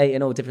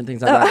speculating, all different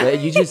things like that. But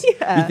you just...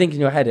 You think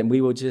in your head, and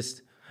we were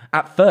just...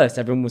 At first,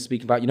 everyone was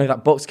speaking about...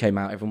 that box came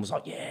out, everyone was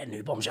like, yeah,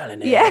 new bombshell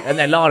in it. Yeah. And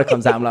then Lana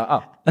comes out, I'm like,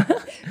 oh.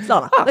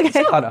 Lana.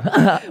 Okay.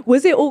 Lana.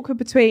 Was it awkward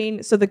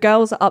between... So the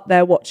girls are up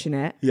there watching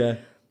it. Yeah.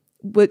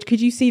 Could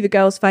you see the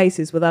girls'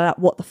 faces? Were they like,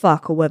 what the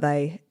fuck? Or were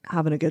they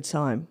having a good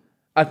time?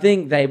 I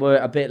think they were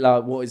a bit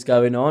like, what is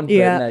going on?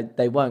 But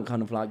they weren't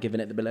kind of like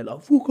giving it the bill,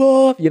 like, fuck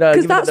off,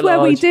 Because that's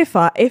where we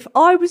differ. If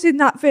I was in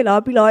that villa,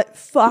 I'd be like,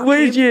 fuck.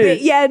 Would you?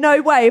 Yeah,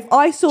 no way. If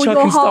I saw your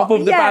heart... stuff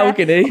off the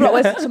balcony. I'm like,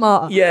 where's the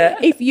tomato? Yeah.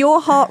 If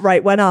your heart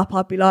rate went up,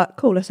 I'd be like,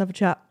 cool, let's have a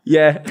chat.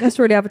 Yeah. Let's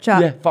really have a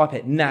chat. Yeah, 5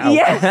 it now.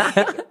 Yeah.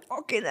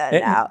 Fucking hell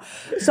now.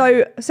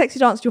 So, sexy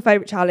dance, your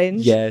favourite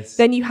challenge. Yes.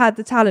 Then you had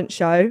the talent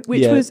show,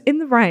 which was in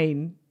the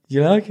rain.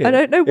 You like it? I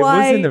don't know why.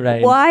 It was in the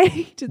rain. Why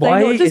did they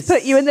not just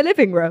put you in the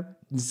living room?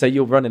 So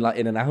you're running like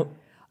in and out?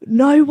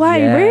 No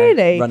way,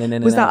 really? Running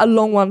in was and that out. a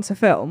long one to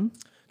film?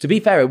 To be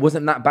fair, it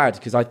wasn't that bad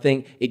because I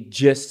think it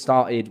just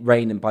started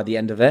raining by the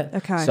end of it.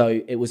 Okay.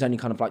 So it was only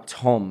kind of like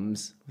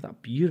Tom's,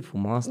 that beautiful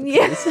masterpiece.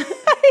 Yeah.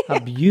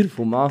 That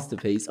beautiful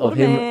masterpiece of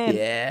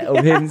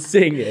him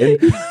singing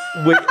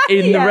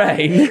in the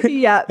rain.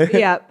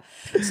 Yep.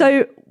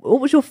 So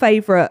what was your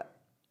favourite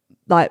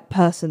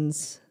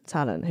person's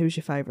talent? Who was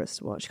your favourite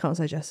to watch? You can't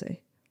say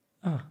Jessie.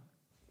 Oh.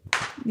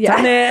 Yeah.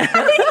 Damn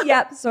it.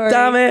 Yep, sorry.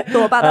 Damn it.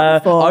 Thought about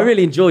that before. I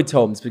really enjoyed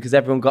Tom's because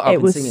everyone got up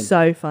and singing. It was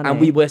so funny. And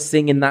we were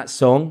singing that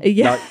song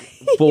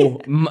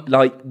for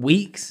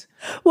weeks.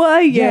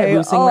 Were you? Yeah, we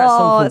were singing that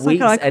song for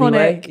weeks like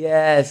anyway.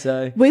 Yeah,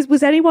 so...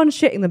 Was anyone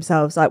shitting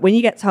themselves? Like when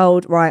you get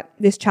told, right,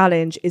 this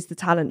challenge is the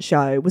talent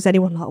show, was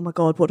anyone like, oh my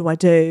God, what do I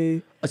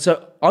do?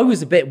 So I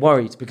was a bit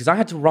worried because I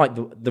had to write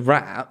the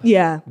rap.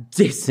 Yeah.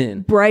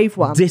 Dissing. Brave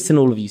one. Dissing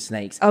all of you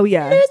snakes. Oh,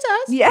 yeah.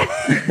 Yeah.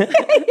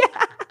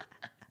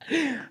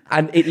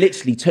 And it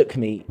literally took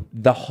me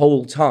the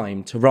whole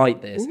time to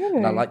write this. Ooh.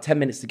 And I like 10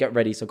 minutes to get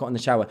ready. So I got in the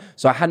shower.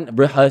 So I hadn't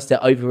rehearsed it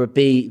over a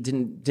beat.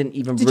 Didn't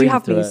even read Did you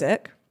have through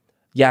music? It.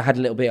 Yeah, I had a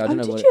little bit. I don't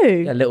know did what. You?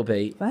 Yeah, a little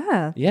bit.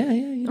 Fair. Yeah.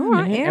 You know,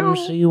 right,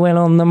 MC well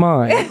on the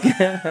mic.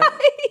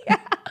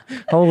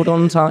 Hold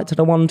on tight to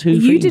the 1, 2,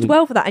 3. You did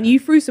well for that, and you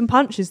threw some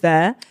punches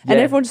there, and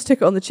everyone just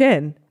took it on the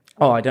chin.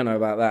 Oh, I don't know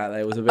about that.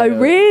 There was a bit. Oh,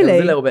 really? There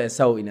was a little bit of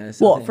saltiness.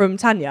 What, from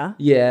Tanya?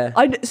 Yeah.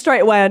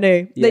 Straight away I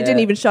knew. Yeah. They didn't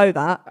even show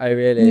that. Oh,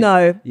 really?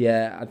 No.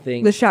 Yeah, I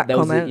think the Shaq there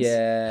was comments.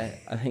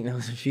 I think there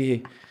was a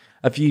few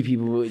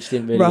people which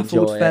didn't really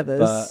Ruffled enjoy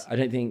feathers. it, but I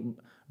don't think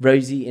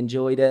Rosie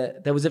enjoyed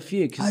it. There was a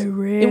few because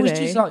it was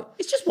just like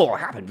it's just what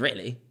happened,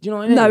 really. Do you know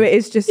what I mean? No, it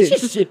is just.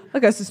 I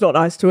guess it's not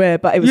nice to hear,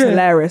 but it was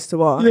hilarious to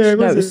watch. Yeah,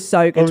 it was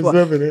so good to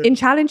watch. In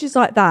challenges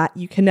like that,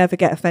 you can never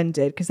get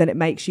offended because then it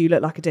makes you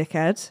look like a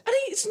dickhead. I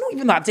think it's not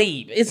even that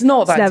deep. It's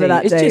not that never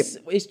deep. That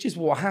deep. It's just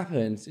what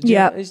happens.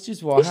 It's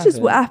just what happens. It's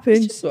just what happens.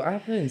 It's just what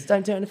happens.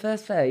 Don't do it in the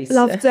first place.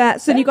 Loved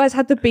that. So you guys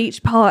had the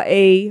beach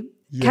party.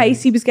 Yes.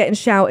 Casey was getting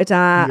shouted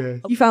at.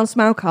 Yes. You found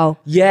some alcohol.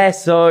 Yeah,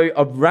 so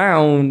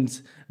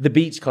around the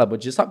beach club were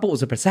just like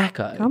bottles of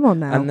Prosecco. Come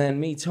on now. And then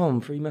me,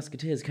 Tom, 3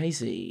 Musketeers,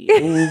 Casey,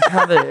 all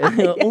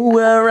all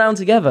were around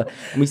together.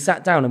 And we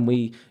sat down and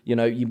we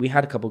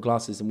had a couple of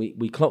glasses and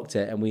we clocked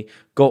it and we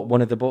got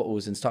one of the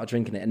bottles and started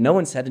drinking it. And no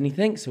one said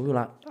anything. So we were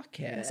like, fuck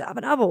it. Let's have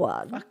another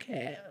one. Fuck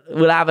it.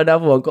 We'll have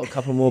another one. Got a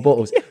couple more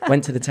bottles.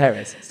 Went to the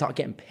terrace, started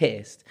getting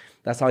pissed.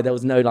 That's why there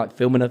was no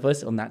filming of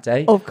us on that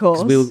day. Of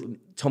course.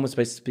 Tom was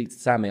supposed to speak to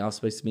Sammy. I was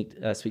supposed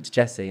to speak to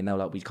Jessie, and they were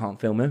like, "We can't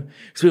film him."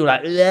 So we were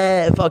like,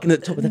 "Yeah, fucking at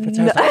the top of the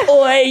terrace." Like,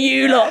 oi,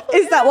 you lot!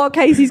 Is that what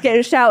Casey's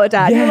getting shouted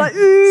at? Yeah. You're like,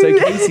 so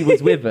Casey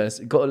was with us.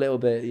 Got a little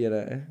bit,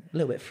 a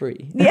little bit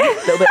free. Yeah,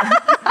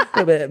 a little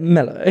little bit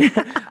mellow.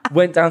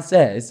 Went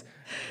downstairs,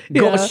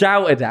 got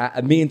shouted at,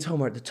 and me and Tom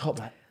were at the top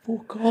like,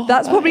 fuck off.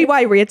 That's probably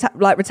why he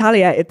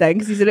retaliated then,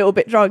 because he's a little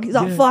bit drunk. He's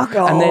like, fuck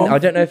off. And then I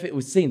don't know if it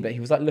was seen, but he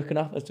was like looking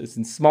up at us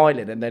and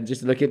smiling, and then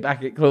just looking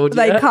back at Claudia.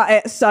 They cut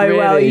it so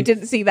well. You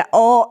didn't see that.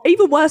 Or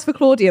even worse for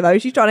Claudia though.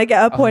 She's trying to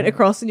get her point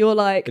across, and you're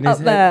like up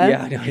there.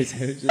 Yeah, I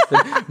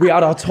know. We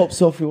had our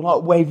tops off. We were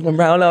like waving them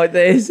around like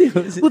this.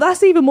 Well,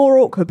 that's even more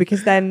awkward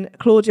because then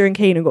Claudia and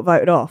Keenan got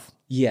voted off.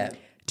 Yeah.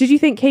 Did you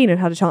think Keenan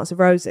had a chance of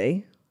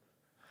Rosie?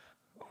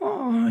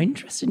 Oh,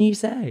 interesting you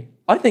say.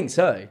 I think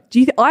so.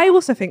 Do you? I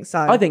also think so.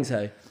 I think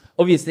so.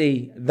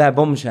 Obviously, they're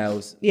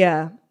bombshells.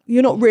 Yeah.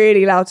 You're not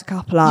really allowed to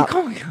couple up.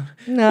 You can't.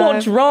 No.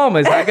 What drama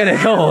is that going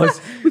to cause?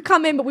 We've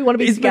come in, but we want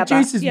to be together.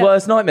 It's producer's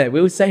worst nightmare.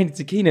 We were saying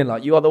to Keenan,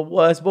 like, you are the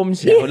worst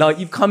bombshell. Like,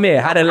 you've come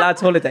here, had a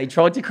lad's holiday,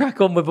 tried to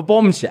crack on with a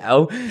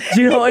bombshell.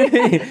 Do you know what I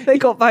mean? They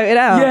got voted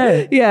out.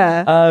 Yeah.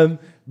 Yeah.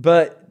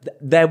 But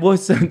there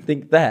was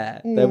something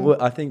there.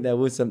 I think there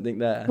was something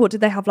there. What, did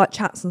they have like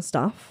chats and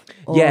stuff?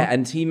 Or? Yeah,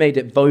 and he made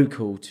it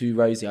vocal to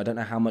Rosie. I don't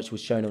know how much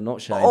was shown or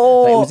not shown.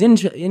 But it was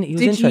interesting.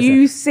 Did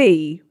you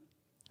see?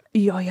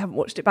 You haven't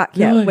watched it back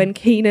yet. No. When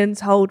Keenan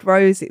told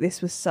Rosie,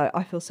 this was so,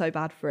 I feel so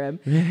bad for him.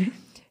 Really?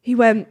 He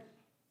went,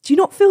 do you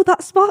not feel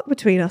that spark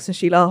between us? And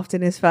she laughed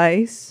in his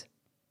face.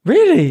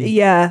 Really?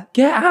 Yeah.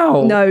 Get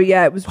out. No,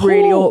 yeah, it was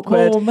really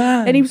awkward. Poor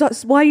man. And he was like,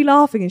 why are you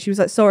laughing? And she was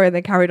like, sorry, and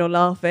then carried on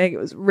laughing. It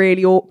was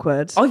really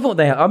awkward. I thought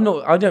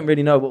I don't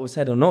really know what was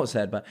said or not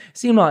said, but it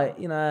seemed like,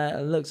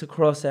 looks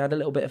across, they had a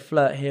little bit of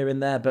flirt here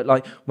and there, but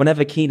like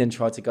whenever Keenan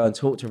tried to go and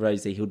talk to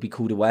Rosie, he would be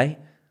called away.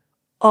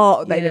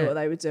 Oh, they knew what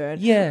they were doing.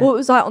 Yeah. Well, it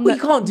was like you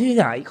can't do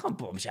that. You can't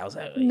bombshells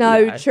out.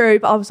 No, true.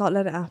 But I was like,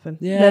 let it happen.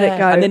 Yeah. Let it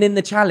go. And then in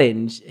the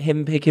challenge,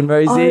 him picking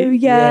Rosie. Oh,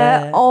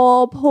 yeah.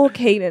 Oh, poor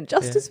Keenan.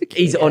 Justice for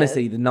Keenan. He's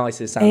honestly the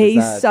nicest.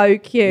 He's so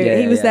cute.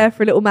 He was there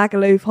for a little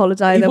Magaluf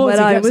holiday. Then went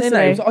home, wasn't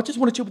he? He was like, I just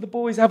want to chill with the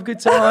boys, have a good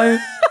time.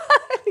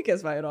 He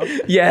gets voted off.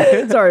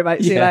 Yeah. Sorry,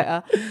 mate. See you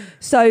later.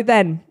 So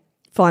then,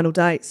 final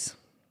dates.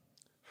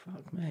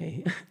 Fuck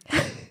me.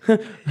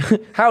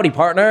 Howdy,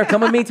 partner.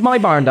 Come with me to my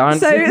barn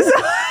dance.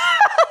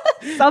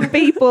 Some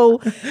people,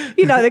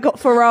 they got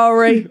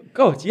Ferrari.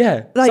 God,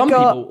 yeah.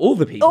 All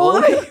the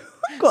people.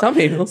 Some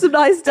people. Some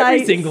nice dates.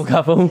 Every single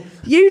couple.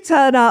 You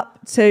turn up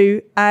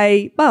to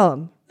a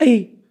barn.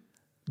 A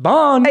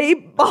barn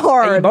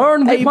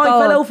with my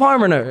fellow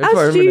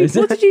farmers.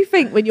 What did you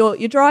think when you're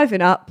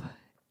driving up?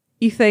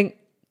 You think,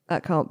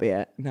 that can't be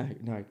it. No,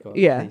 God,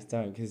 please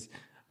don't. Because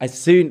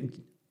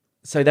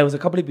so there was a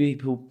couple of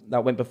people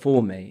that went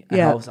before me,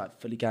 and I was like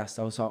fully gassed.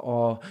 I was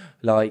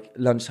like,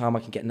 lunchtime,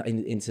 I can get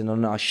into a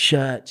nice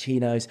shirt,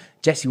 chinos.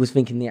 Jessie was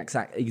thinking the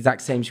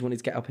exact same. She wanted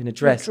to get up in a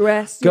dress.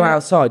 Go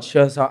outside,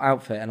 show us our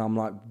outfit. And I'm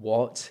like,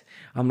 what?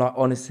 I'm like,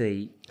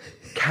 honestly,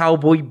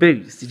 cowboy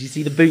boots. Did you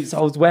see the boots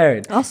I was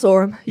wearing? I saw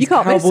them. You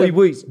can't miss them. Cowboy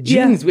boots.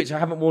 Jeans, which I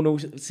haven't worn all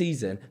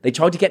season. They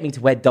tried to get me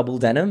to wear double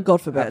denim.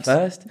 God forbid. At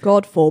first.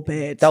 God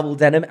forbid. Double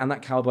denim and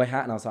that cowboy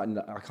hat. And I was like,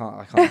 no,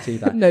 I can't do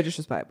that. No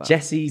disrespect. But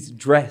Jessie's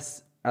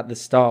dress at the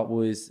start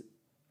was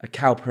a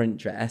cow print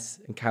dress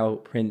and cow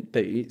print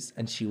boots.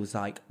 And she was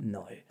like,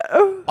 no,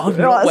 I'm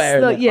not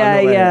wearing it.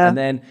 Yeah. And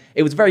then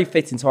it was very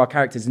fitting to our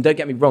characters. And don't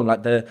get me wrong,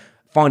 like the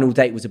final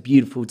date was a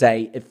beautiful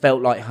day. It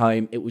felt like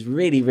home. It was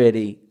really,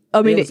 really...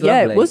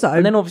 it was home.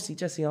 And then obviously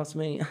Jessie asked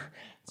me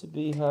to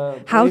be her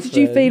boyfriend. How did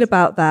you feel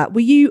about that? Were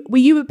you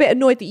a bit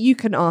annoyed that you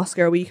couldn't ask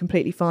her, or were you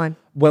completely fine?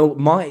 Well,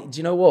 do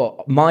you know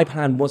what? My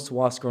plan was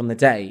to ask her on the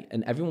day,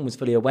 and everyone was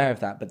fully aware of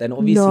that. But then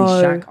obviously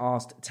Shaq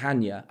asked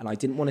Tanya, and I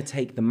didn't want to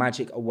take the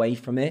magic away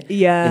from it.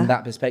 Yeah. In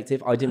that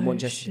perspective, I didn't want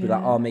Jessie to be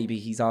like, maybe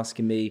he's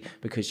asking me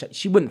because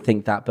she wouldn't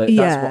think that, but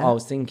that's what I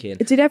was thinking.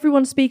 Did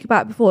everyone speak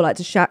about it before? Like,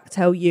 did Shaq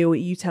tell you, or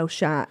you tell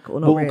Shaq, or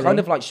not really? Kind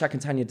of like Shaq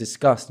and Tanya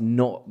discussed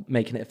not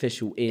making it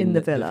official in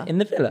the villa. In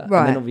the villa, right?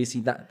 And then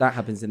obviously that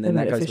happens, and then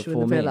that goes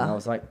before me. And I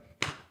was like,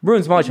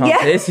 ruins my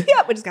chances.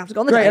 Yeah, we're just going to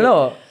go on the date. Great a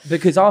lot,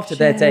 because after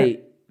their date,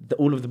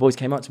 all of the boys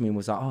came up to me and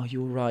was like, oh,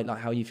 you're right, like,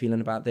 how are you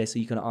feeling about this? Are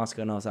you going to ask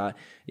her? And I was like,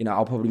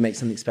 I'll probably make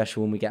something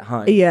special when we get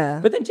home.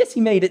 Yeah. But then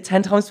Jessie made it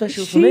 10 times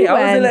special for me. I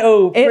was a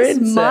little princess.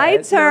 It's my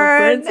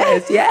turn.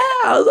 Yeah,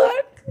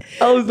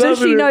 I was Does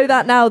she know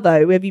that now,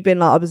 though? Have you been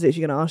like, I was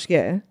literally going to ask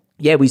you?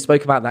 Yeah, we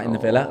spoke about that in the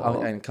villa,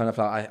 and kind of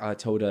like I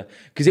told her,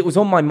 because it was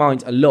on my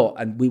mind a lot,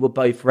 and we were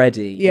both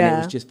ready. Yeah, and it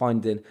was just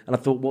finding, and I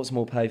thought, what's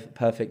more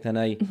perfect than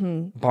a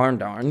barn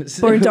dance?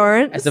 Barn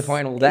dance as the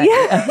final day.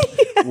 Yeah.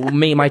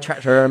 Me, my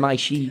tractor, and my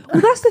sheep.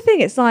 Well, that's the thing.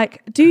 It's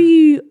like, do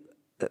you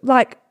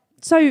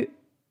so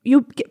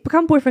you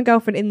become boyfriend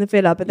girlfriend in the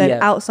villa, but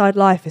then outside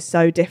life is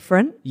so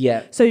different.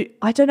 Yeah. So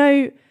I don't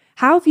know,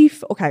 how have you?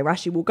 Okay,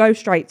 Rashi, we'll go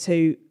straight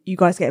to you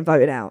guys getting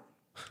voted out.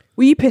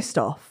 Were you pissed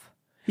off?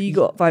 You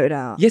got voted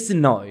out. Yes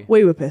and no.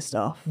 We were pissed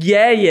off.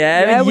 Yeah, you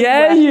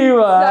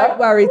were. Don't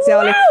worry,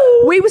 darling.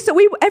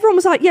 Everyone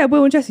was like, yeah,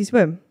 Will and Jessie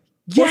swim.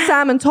 Yeah. Or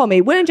Sam and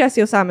Tommy. Will and Jessie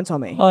or Sam and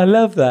Tommy. I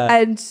love that.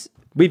 And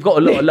we've got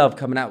a lot of love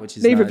coming out, which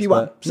is neither nice, of you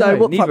won. So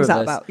what the fuck was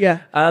that about? Yeah.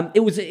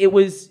 It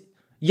was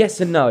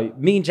Yes and no.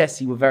 Me and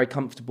Jessie were very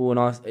comfortable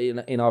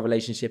in our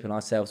relationship and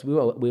ourselves. We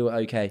were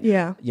okay.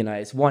 Yeah. You know,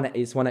 it's one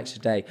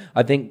extra day.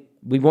 I think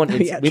we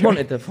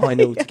wanted the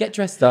final to get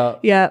dressed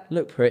up. Yeah.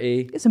 Look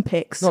pretty. Get some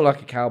pics. Not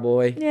like a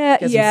cowboy. Yeah.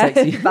 Get some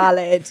sexy.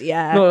 Valid.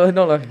 Yeah.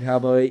 Not like a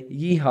cowboy.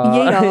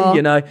 Yeehaw.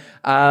 You know.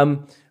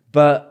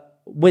 But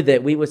with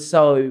it, we were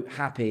so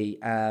happy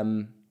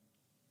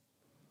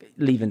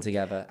leaving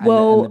together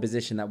and the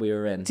position that we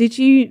were in. Did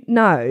you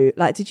know?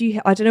 Like,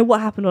 I don't know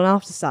what happened on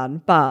After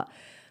Sun, but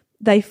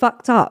they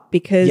fucked up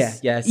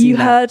because you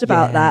heard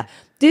about that.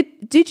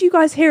 Did you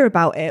guys hear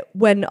about it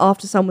when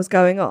After Sun was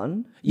going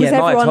on? Was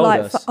everyone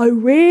like, oh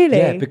really?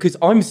 Yeah, because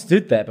I'm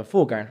stood there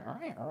before going,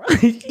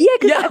 yeah,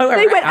 because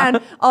they went and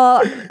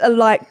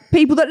like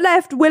people that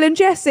left, Will and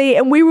Jessie,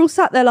 and we were all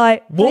sat there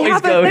like, they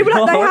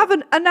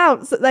haven't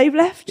announced that they've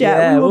left yet.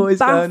 Yeah, we were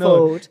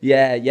baffled.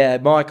 Yeah.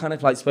 Maya kind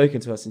of like spoken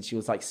to us and she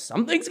was like,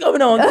 something's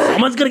going on.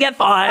 Someone's going to get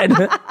fired.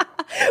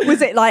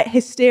 Was it like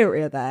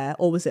hysteria there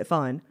or was it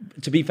fine?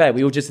 To be fair,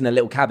 we were just in a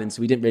little cabin,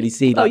 so we didn't really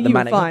see like the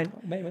manic. Fine.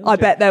 I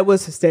bet there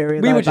was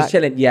hysteria. We were just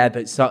chilling. Yeah,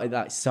 but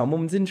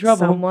someone's in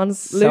trouble.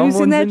 Someone's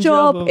losing their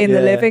job in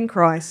the living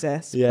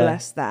crisis. Yeah.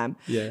 Bless them.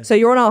 Yeah. So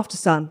you're on After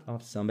Sun.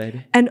 After Sun,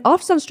 baby. And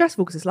After Sun's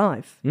stressful because it's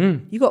live.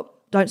 You got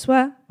Don't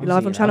Swear. You're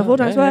live on Channel 4.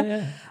 Don't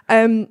Swear.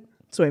 Yeah.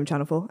 Sorry, on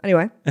Channel 4.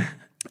 Anyway,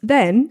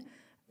 then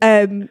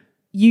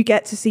you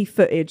get to see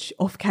footage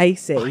of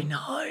Casey. I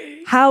know.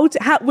 How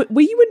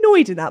were you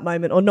annoyed in that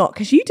moment or not?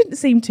 Because you didn't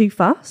seem too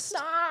fussed.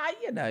 Nah,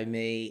 you know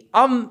me.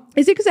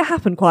 Is it because it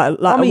happened quite a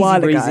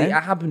while ago? It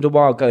happened a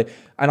while ago,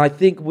 and I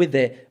think with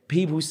it,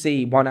 people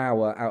see 1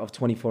 hour out of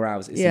 24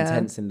 hours. It's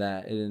intense in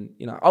there, and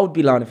you know, I would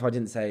be lying if I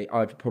didn't say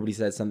I'd probably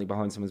said something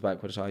behind someone's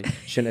back which I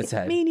shouldn't have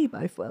said. Me and you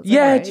both will.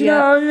 Yeah, do you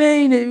know what I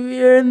mean? If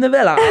you're in the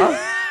villa,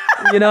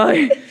 you know,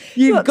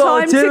 you've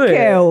got to do it.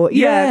 Kill.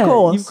 Yeah, of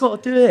course, you've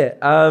got to do it.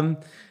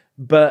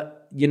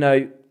 But you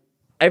know,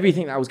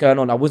 everything that was going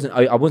on, I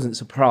wasn't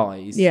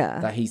surprised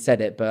that he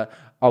said it, but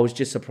I was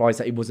just surprised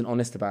that he wasn't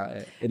honest about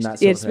it in that sort of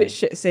thing. It's a bit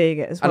shit seeing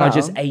it as well. And I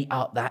just ate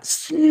up that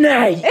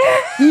snake.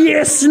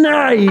 Yes,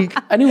 snake.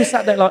 And he was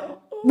sat there like...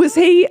 Was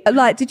he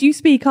like, did you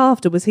speak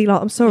after? Was he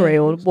like, I'm sorry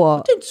or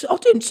what? I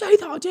didn't say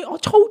that. I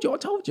told you.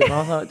 And I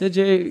was like, did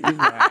you?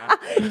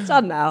 It's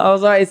done now. I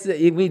was like,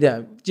 we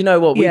don't. Do you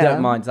know what? We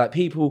don't mind. Like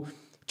people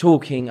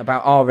talking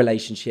about our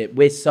relationship,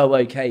 we're so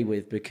okay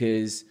with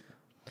because...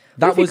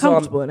 That was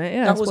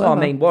our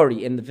main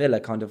worry in the villa,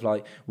 kind of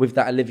like with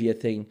that Olivia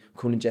thing,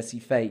 calling Jessie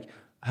fake.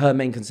 Her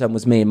main concern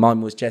was me and mine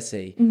was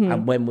Jessie. Mm-hmm.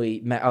 And when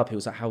we met up, he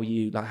was like, how are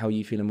you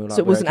feeling? We were like,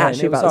 so it wasn't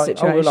actually about the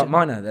situation. Oh, we're like,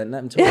 minor then,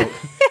 let him talk.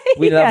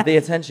 We love the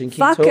attention, keep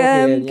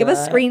talking. Give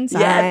us screen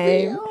time.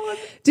 Yeah.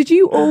 Did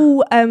you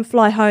all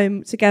fly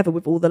home together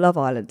with all the Love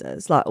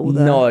Islanders?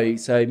 No,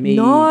 so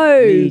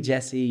me,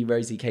 Jessie,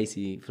 Rosie,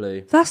 Casey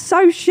flew. That's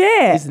so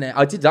shit. Isn't it?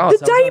 I did ask.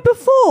 The day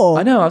before?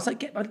 I know, I was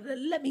like,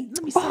 let me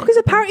see. Oh, because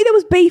apparently there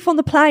was beef on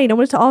the plane. I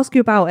wanted to ask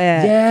you about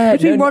it. Yeah.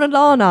 Between Ron and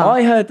Lana.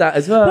 I heard that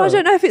as well. But I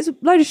don't know if it's a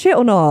load of shit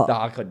or not. No,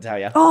 I couldn't tell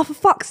you. Oh, for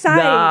fuck's sake.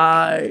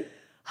 No.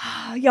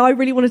 Yeah, I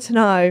really wanted to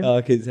know. Oh,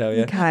 I couldn't tell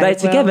you. Okay, they're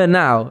together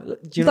now.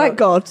 Thank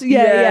God.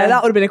 Yeah,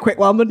 that would have been a quick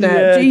one, wouldn't it?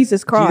 Yeah.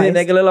 Jesus Christ. Do you think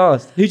they're going to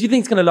last? Who do you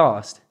think's going to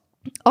last?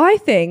 I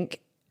think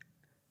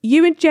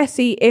you and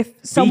Jessie, if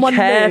someone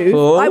moves,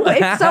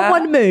 if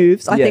someone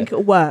moves, I think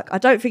it'll work. I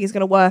don't think it's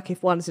going to work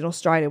if one's in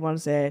Australia,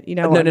 one's here. You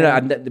know what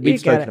I mean? We've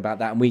spoken about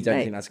that, and we don't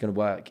think that's going to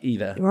work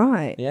either.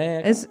 Right?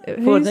 Yeah. Are you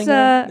going to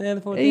go?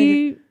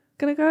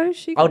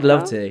 I'd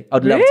love to.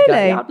 I'd love to go.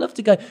 Yeah, I'd love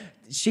to go.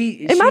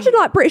 Imagine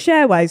like British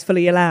Airways full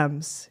of your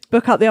lambs.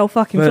 Book up the old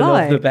fucking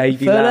flight. Full of the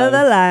baby lambs. Full of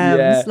the lambs.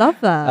 Yeah. Love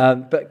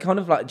that. But kind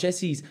of like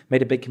Jessie's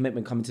made a big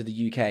commitment coming to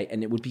the UK,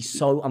 and it would be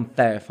so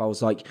unfair if I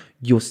was like,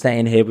 "You're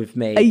staying here with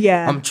me.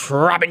 I'm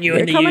trapping you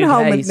in the UK,"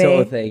 home with sort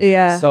of thing.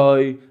 Yeah.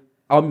 So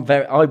I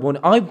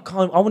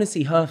want to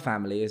see her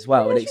family as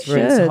well and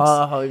experience her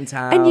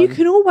hometown. And you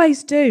can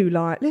always do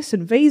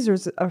listen,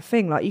 visas are a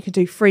thing. Like you can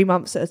do 3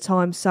 months at a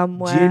time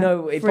somewhere. Do you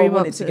know if I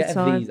wanted to get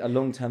a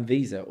long-term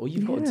visa, all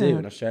you've got to do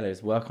in Australia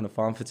is work on a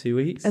farm for 2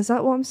 weeks? Is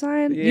that what I'm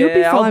saying? Yeah, you'll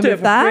be fine I'll do with it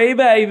for that. free,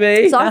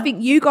 baby. So I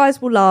think you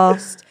guys will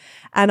last,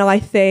 and I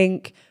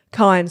think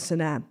Kai and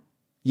Sanam.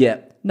 Yeah.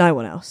 No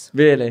one else.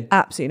 Really?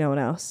 Absolutely no one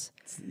else.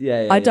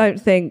 Yeah. I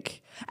don't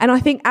think, and I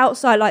think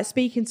outside, like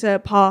speaking to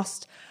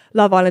past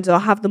Love Islanders, I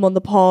have them on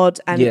the pod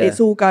and it's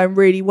all going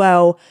really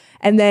well,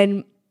 and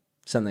then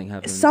something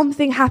happens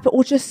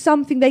or just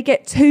something, they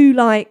get too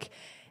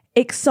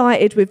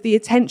excited with the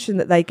attention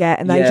that they get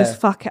and they just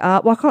fuck it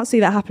up. Well, I can't see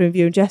that happening with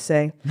you and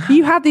Jessie.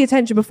 You had the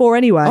attention before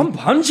anyway. I'm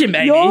punching,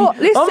 baby.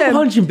 I'm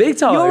punching big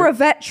time. You're a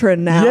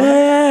veteran now.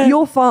 Yeah.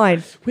 You're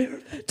fine.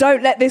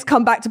 Don't let this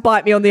come back to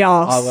bite me on the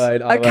arse. I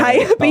won't.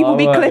 Okay? People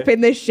be clipping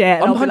this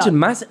shit. I'm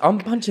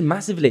punching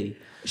massively.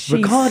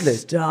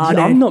 Regardless, stunning.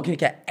 I'm not going to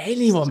get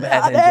anyone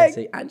better than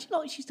Jessie. And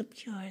she's the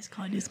purest,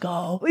 kindest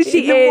girl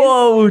she in the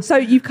world. So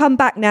you've come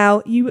back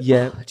now. Do you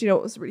know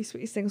what was the really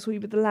sweetest thing? I saw you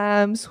with the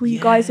lambs. Saw you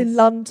guys in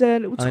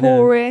London, little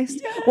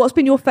tourist. What's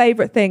been your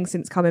favourite thing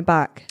since coming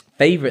back?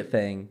 Favourite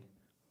thing?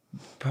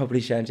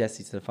 probably showing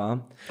Jessie to the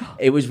farm.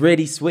 It was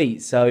really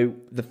sweet. So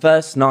the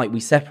first night we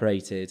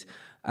separated,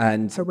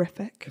 and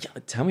horrific.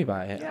 Yeah, tell me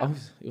about it. Yeah.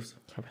 It was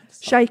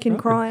shaking,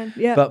 crying.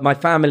 Yeah. But my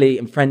family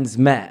and friends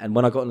met, and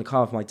when I got in the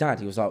car with my dad,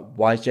 he was like,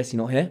 "Why is Jessie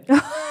not here?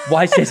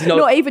 Why is Jessie not?"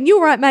 Not even.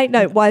 You're right, mate.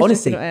 No. Why is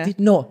Honestly, Jessie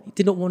not here?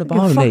 did not want to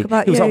bother me.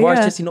 He was like, "Why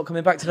is Jessie not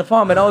coming back to the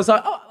farm?" And I was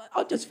like, "Oh,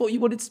 I just thought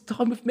you wanted some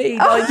time with me.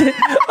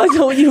 I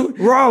thought you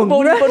wrong.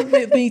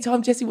 wanted me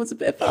time. Jessie wants a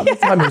bit of family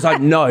time." He was like,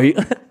 "No,"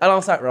 and I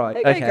was like, "Right,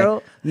 okay,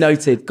 girl.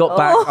 Noted." Got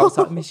back. I was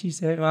like, "I miss you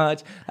so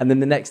much." And then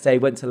the next day,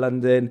 went to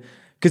London.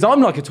 Because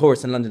I'm like a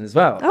tourist in London as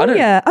well. No,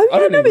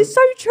 it's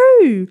so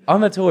true.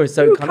 I'm a tourist,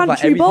 so You're kind of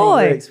like everything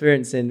we're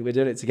experiencing, we're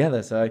doing it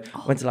together. So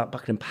went to like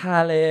Buckingham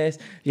Palace,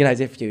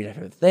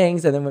 different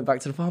things, and then went back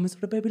to the farm and saw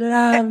the baby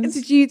lambs.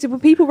 Were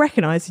people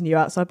recognising you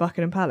outside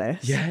Buckingham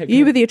Palace? Yeah.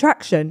 You were the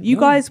attraction. You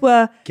guys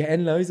were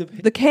getting loads of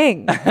people. the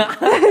king.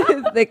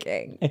 The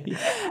king.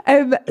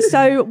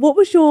 So what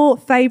was your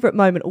favourite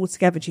moment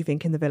altogether, do you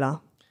think, in the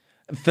villa?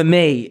 For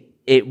me,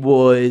 it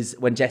was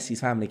when Jessie's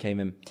family came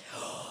in.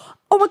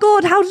 Oh my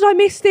God, how did I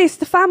miss this?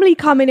 The family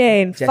coming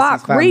in. Jessie's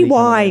Fuck, family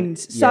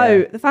rewind. Yeah.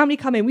 So the family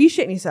come in. Were you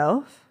shitting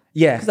yourself?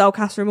 Yeah. Because the whole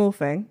Casa Amor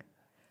thing?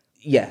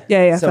 Yeah.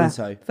 Yeah, So fair, and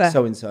so. fair.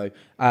 So and so.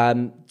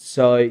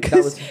 So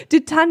that was...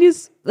 Did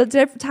Tanya's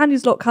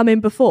lot come in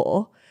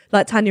before?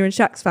 Like Tanya and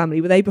Shaq's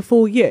family, were they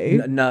before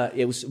you? No,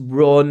 it was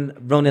Ron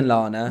and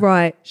Lana.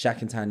 Right.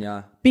 Shaq and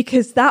Tanya.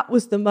 Because that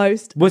was the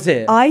most... Was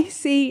it?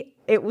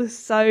 It was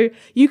so...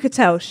 You could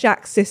tell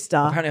Shaq's sister...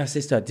 Apparently her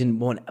sister didn't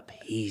want a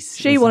piece.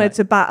 She wanted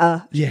to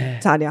batter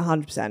Tanya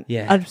 100%.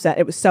 Yeah. 100%.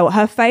 It was so...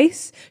 Her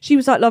face, she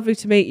was like, lovely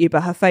to meet you,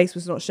 but her face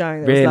was not showing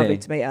that it was lovely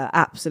to meet her.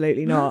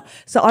 Absolutely not.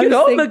 So I Good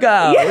on the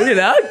girl, Good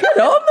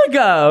on the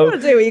girl. You got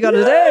to do what you got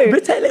to do.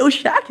 But take little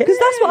Shaq. Because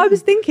that's what I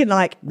was thinking,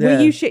 like, were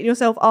you shitting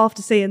yourself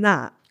after seeing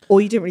that?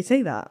 Or you didn't really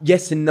see that?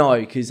 Yes and no,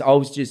 because I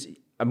was just...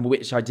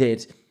 which I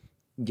did...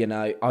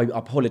 I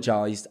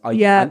apologized. I'm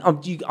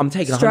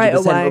taking Straight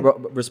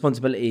 100%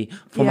 responsibility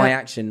for my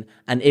action.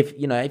 And if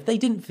they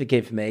didn't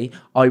forgive me,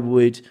 I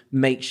would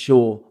make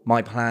sure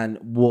my plan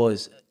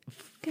was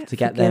to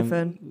get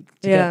them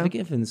get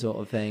forgiven, sort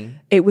of thing.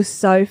 It was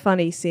so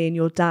funny seeing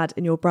your dad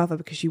and your brother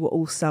because you were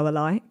all so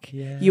alike.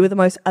 Yeah. You were the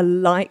most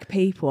alike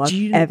people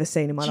I've ever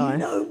seen in my life. Do you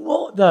know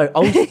what though?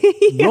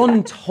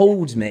 Ron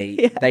told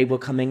me they were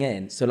coming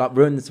in, so like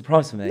ruined the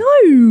surprise for me.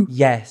 No.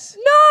 Yes.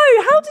 No.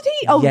 How did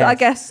he? Oh, yes. I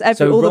guess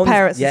all the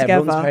parents are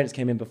together. Ron's parents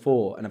came in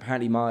before, and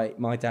apparently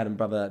my dad and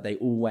brother, they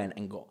all went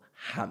and got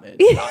hammered.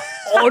 Like,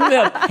 on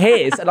their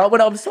piss. And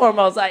when I saw him,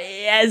 I was like,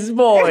 yes,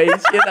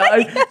 boys,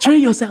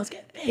 treat yourselves,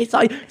 get pissed.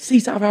 Like, see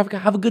South Africa,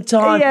 have a good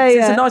time.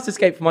 It's a nice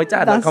escape for my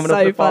dad, coming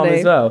off the farm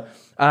as well.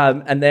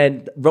 And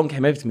then Ron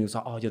came over to me and was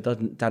like, oh, your dad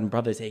and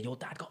brother's here. Your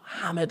dad got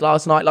hammered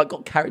last night, like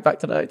got carried back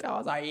to the hotel. I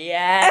was like,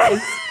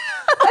 yes.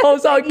 I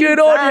was like, good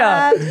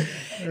on you.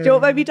 Do you know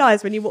what made me die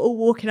is when you were all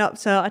walking up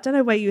to, I don't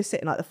know where you were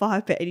sitting, like the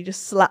fire pit, and you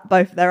just slapped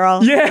both of their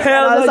arms. Yeah.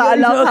 I was like, I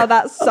love how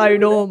that's so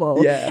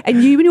normal. Yeah.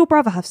 And you and your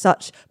brother have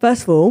such,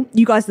 first of all,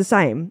 you guys are the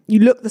same. You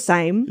look the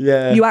same.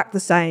 Yeah. You act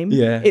the same.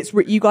 Yeah.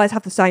 You guys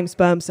have the same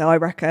sperm cell, I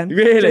reckon.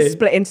 Really? Just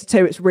split into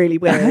two. It's really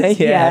weird.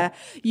 Yeah.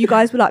 You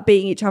guys were like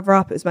beating each other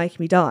up. It was making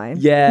me die.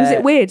 Yeah. Was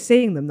it weird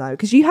seeing them though?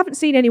 Because you haven't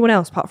seen anyone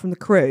else apart from the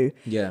crew.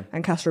 Yeah.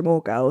 And Casa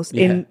Amor girls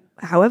in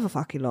however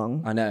fucking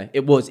long. I know.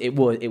 It was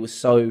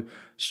so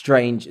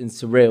strange and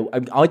surreal.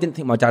 I didn't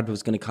think my dad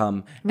was going to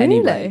come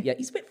anyway. Yeah,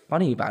 he's a bit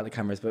funny about the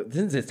cameras, but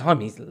since this time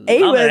he's loving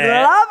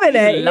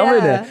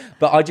it.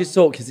 But I just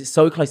thought, because it's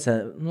so close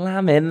to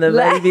lambing the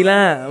baby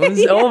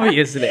lambs,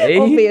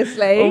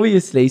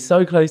 obviously,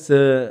 so close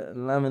to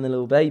lambing the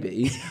little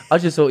babies. I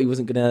just thought he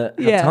wasn't going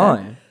to have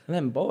time. And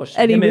then bosh.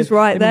 And he was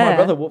right there. My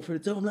brother walked through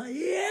the door. I'm like,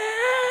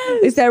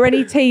 yes! Is there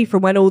any tea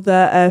from when all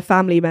the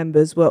family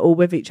members were all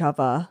with each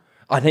other?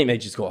 I think they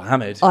just got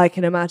hammered. I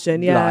can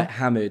imagine, yeah. Like,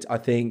 hammered. I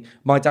think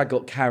my dad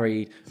got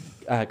carried.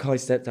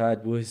 Kai's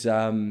stepdad was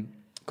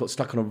got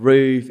stuck on a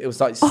roof. It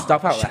was like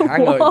stuff out of the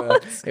hangover.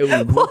 What? It was,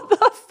 what the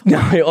fuck?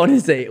 No,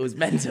 honestly, it was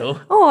mental.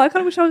 Oh, I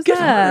kind of wish I was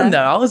there.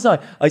 No, I was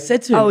like, I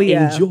said to him,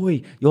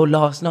 enjoy your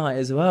last night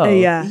as well.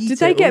 Yeah. Did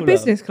they get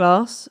business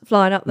class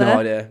flying up there? No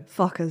idea.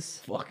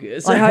 Fuckers.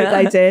 Fuckers. I hope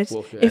they did.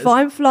 Fuckers. If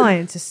I'm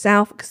flying to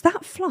South, because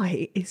that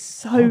flight is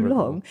so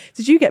long.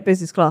 Did you get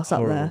business class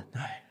up there?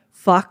 No.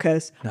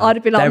 Fuckers. No. I'd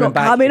have been like, I'm not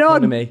coming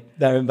economy. On.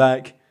 There and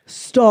back.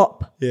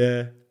 Stop.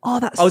 Yeah. Oh,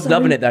 that's I was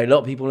loving it though. A lot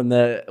of people on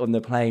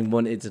the plane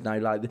wanted to know,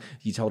 like,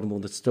 you told them all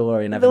the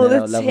story and everything.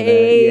 All the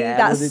tea. Yeah,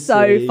 that's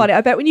so funny.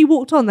 I bet when you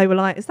walked on, they were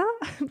like, is that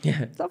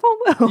Farm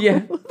Well?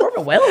 Yeah.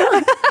 Farm Well?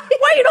 Why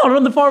are you not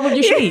on the farm with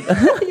your sheep?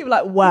 You were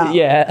like, wow.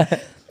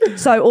 Yeah.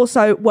 So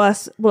also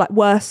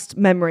worst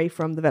memory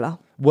from the villa.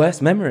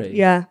 Worst memory?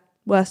 Yeah.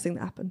 Worst thing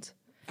that happened.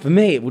 For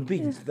me, it would be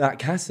that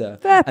Casa.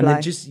 Fair play. And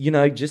then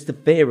just the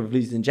fear of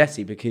losing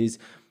Jessie, because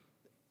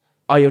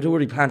I had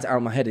already planned it out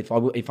in my head. If I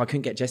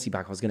couldn't get Jessie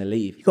back, I was going to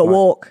leave. You got to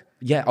walk.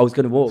 Yeah, I was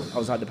going to walk. I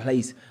was at the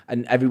place,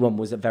 and everyone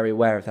was very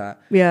aware of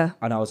that. Yeah.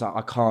 And I was like,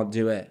 I can't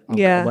do it.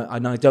 I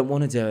don't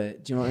want to do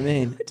it. Do you know what I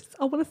mean?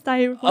 I want to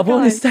stay with I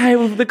want to stay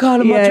with the girl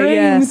of my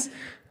dreams.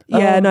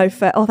 Yeah, no,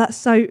 fair. Oh, that's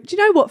so... Do you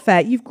know what,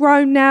 fair? You've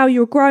grown now.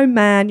 You're a grown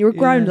man. You're a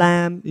grown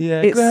lamb.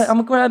 Yeah, I'm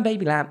a grown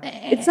baby lamb.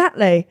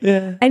 Exactly.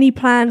 Yeah. Any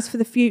plans for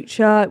the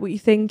future? What you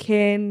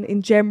thinking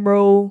in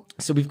general?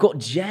 So we've got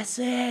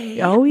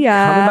Jessie. Oh,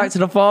 yeah. Coming back to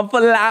the farm for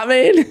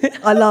lambing.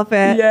 I love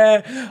it.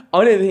 Yeah.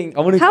 I don't think...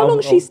 I want to. How long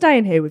is she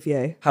staying here with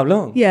you? How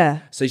long? Yeah.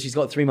 So she's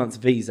got 3 months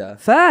visa.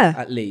 Fair.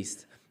 At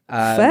least.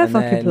 Fair and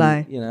fucking then,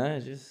 play. You know,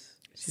 just...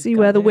 See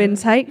where the wind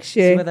takes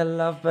you. See where the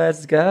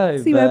lovebirds go.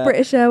 See where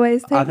British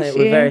Airways takes you. I think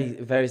we're very,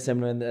 very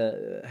similar in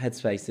the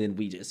headspace, and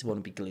we just want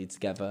to be glued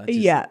together. Just,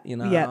 yeah, you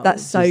know, yeah,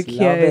 that's so just cute.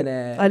 loving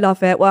it. I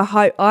love it. Well,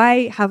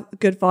 I have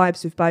good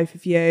vibes with both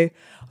of you.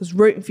 I was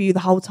rooting for you the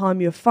whole time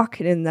you were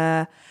fucking in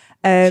there.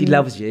 She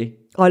loves you.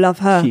 I love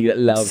her. She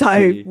loves so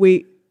you.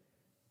 we.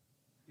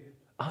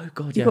 Oh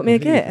God! You got me a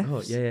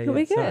gift. Yeah. Got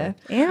me a gift.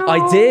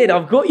 I did.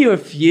 I've got you a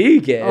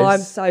few gifts. Oh, I'm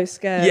so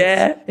scared.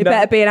 Yeah. It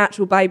better be an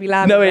actual baby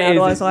lamb. No, it is.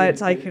 Otherwise, I ain't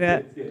taking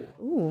it.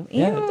 Ooh,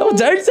 Yeah. ew. Oh,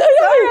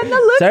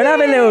 don't have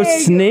a little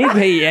sneak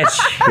peek, you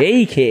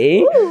cheeky.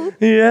 Ooh,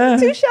 Yeah.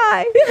 too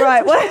shy.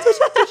 Right. Well,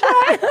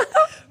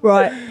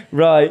 right.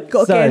 Right.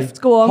 Got a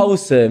gift. Go on.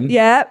 Wholesome.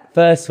 Yeah.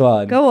 First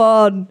one. Go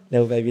on.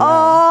 Little baby lamb.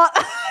 Oh,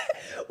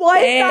 why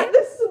is that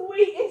the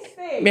sweetest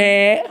thing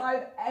Meh.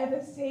 I've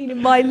ever seen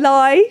in my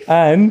life?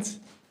 And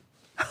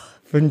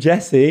from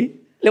Jessie,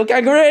 little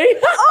kangaroo.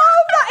 Oh,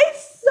 that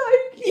is so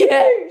cute.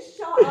 Yeah.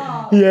 Shut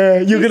up. Yeah,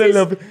 you're gonna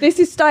love it. This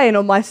is staying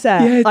on my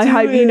set. Yeah, I do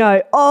hope you it.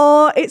 know.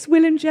 Oh, it's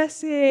Will and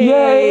Jessie.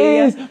 Yeah,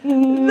 it is.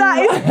 That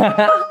is.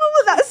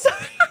 Oh, that's so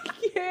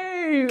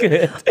cute.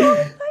 Good.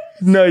 Oh,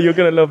 No, you're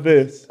gonna love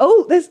this.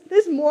 oh, there's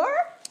more.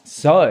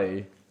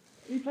 So,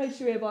 You place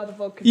you here by the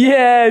vodka.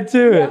 yeah,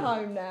 do We're it.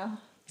 home now.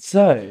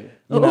 So,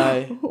 you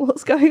know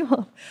What's going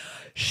on?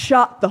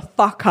 Shut the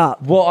fuck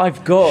up. what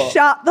I've got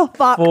Shut the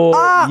fuck for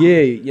up. you.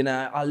 You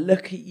know, I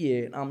look at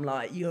you and I'm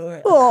like, you're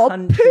a Oh,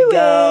 country pooey.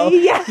 girl.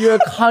 Yeah. You're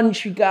a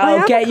country I girl.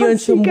 am Get a you in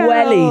some country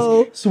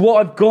girl. wellies. So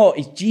what I've got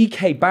is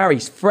GK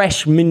Barry's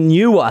fresh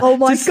manure Oh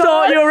my to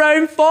start God. your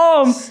own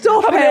farm.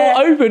 Stop Have it. it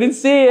all open and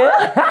see it.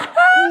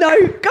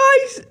 No,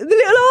 guys, the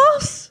little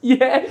ass.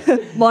 Yeah.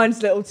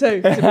 Mine's little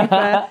too, to be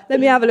fair. Let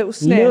me have a little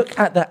sniff. Look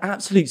at the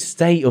absolute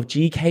state of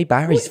GK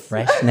Barry's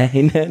fresh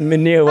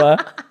manure.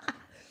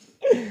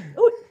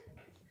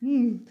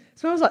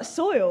 Smells like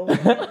soil,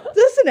 doesn't it?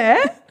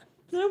 I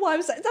don't know why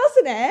I'm saying,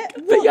 doesn't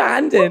it? Put your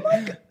hand in.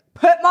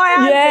 Put my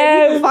hand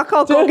Yeah, in. You can fuck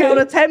off. do I'll get it. on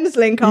a Thames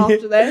link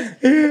after this.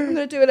 I'm going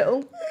to do a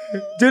little...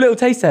 Do a little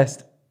taste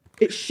test.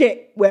 It's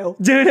shit, Will.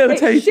 Do a little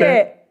It's taste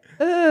test.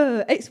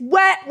 shit. It's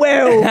wet,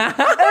 Will.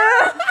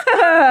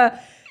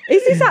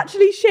 Is this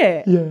actually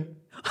shit? Yeah.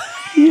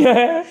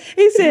 Yeah.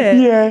 Is it?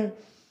 Yeah.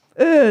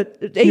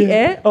 Eat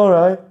it. All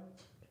right.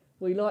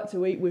 We like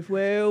to eat with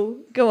Will.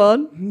 Go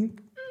on.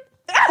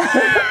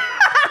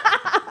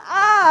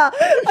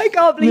 I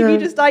can't believe you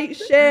just ate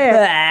shit.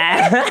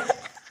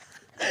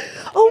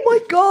 Oh my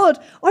God.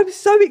 I'm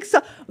so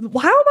excited.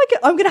 How am I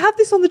I'm going to have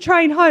this on the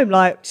train home.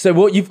 Like, So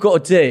what you've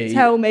got to do?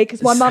 tell me,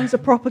 because my mum's a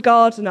proper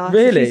gardener. So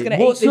Really? she's going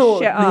to eat What this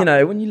sort? shit up. You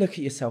know, when you look at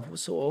yourself, what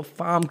sort of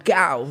farm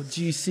gal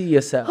do you see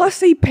yourself? I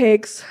see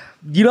pigs.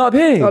 You like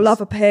pigs? I love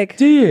a pig.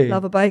 Do you?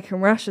 Love a bacon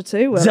rasher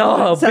too. Will.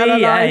 Oh, Tell a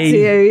lie BA. to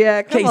you.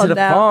 Yeah, come Get you on to the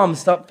now. farm,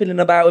 start filling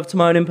about with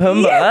Timon and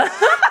Pumbaa. Yeah.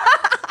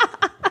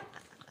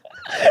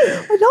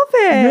 I love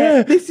it.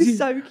 Yeah. This is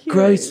so cute.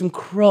 Grow some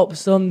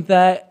crops on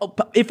there. Oh,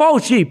 but if I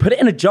was you, put it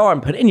in a jar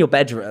and put it in your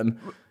bedroom.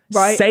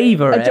 Right.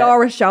 Savor it. A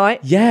jar of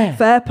shite. Yeah.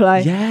 Fair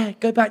play. Yeah.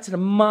 Go back to the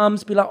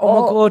mums. Be like,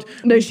 oh my God.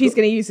 No, she's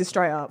going to use this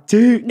straight up.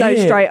 Dude. No,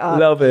 yeah. straight up.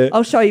 Love it.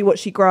 I'll show you what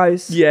she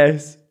grows.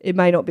 Yes. It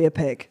may not be a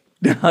pig.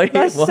 No,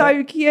 That's what?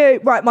 so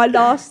cute. Right, my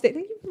last thing.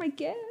 Thank you for my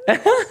gift.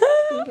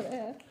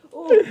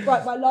 Oh,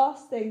 right, my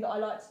last thing that I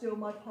like to do on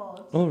my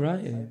pod. All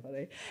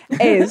right.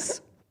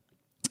 Is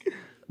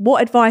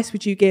what advice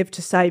would you give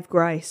to save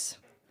Grace?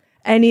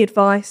 Any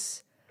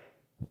advice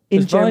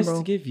in Advice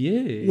general? to give you?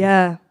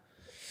 Yeah.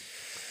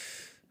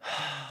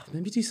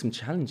 Maybe do some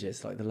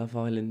challenges like the Love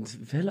Island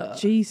Villa.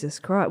 Jesus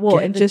Christ. What?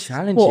 Get And the just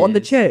challenges. what on the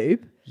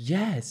tube?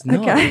 Yes,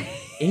 no. Okay.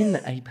 In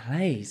a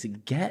place,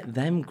 get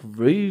them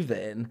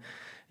grooving.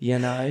 You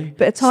know,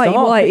 Bit of tighty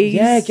whities.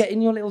 Yeah, get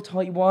in your little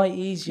tighty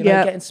whities. You know,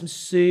 Yep. getting some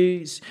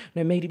suits.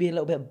 You know, maybe a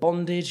little bit of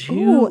bondage.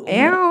 Ooh,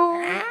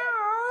 ow.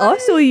 I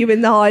saw you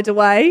in the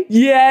hideaway.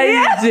 Yeah,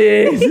 you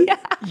did.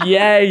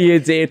 Yeah, you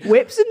did.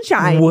 Whips and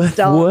chains. Woof,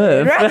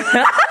 darling. woof.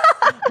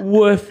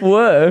 Woof,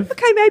 woof.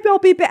 Okay, maybe I'll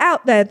be a bit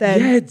out there then.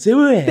 Yeah,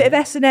 do it. Bit of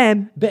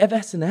S&M. Bit of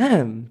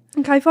S&M.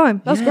 Okay,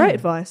 fine. That's Yeah. great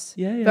advice.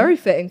 Yeah, yeah. Very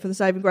fitting for the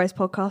Saving Grace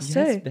podcast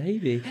Yes, too.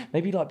 baby.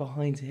 Maybe like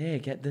behind here,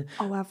 get the...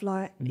 I'll have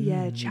like,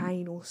 a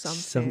chain or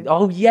something.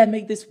 Oh, yeah,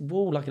 make this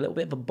wall like a little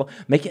bit of a...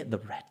 Make it the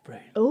red room.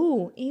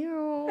 Oh,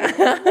 ew.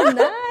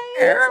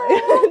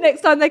 Nice.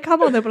 Next time they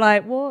come on, they'll be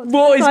like, what?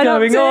 What is Sign up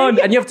going to? on?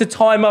 And you have to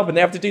time up and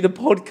they have to do the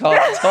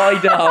podcast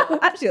tied up.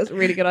 Actually, that's a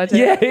really good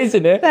idea. Yeah,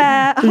 isn't it?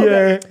 Fair.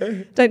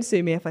 Yeah. Don't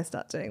sue me if I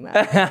start doing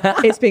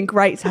that. It's been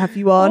great to have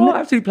you on. Oh,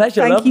 absolute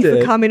pleasure. Thank Loved you it.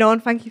 for coming on.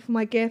 Thank you for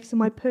my gifts and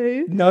my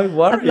poo. No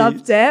worries. I've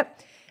loved it.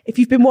 If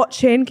you've been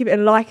watching, give it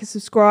a like and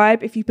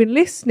subscribe. If you've been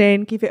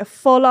listening, give it a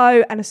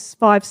follow and a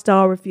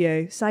 5-star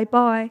review. Say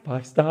bye.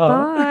 5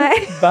 star.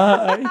 Bye.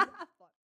 Bye.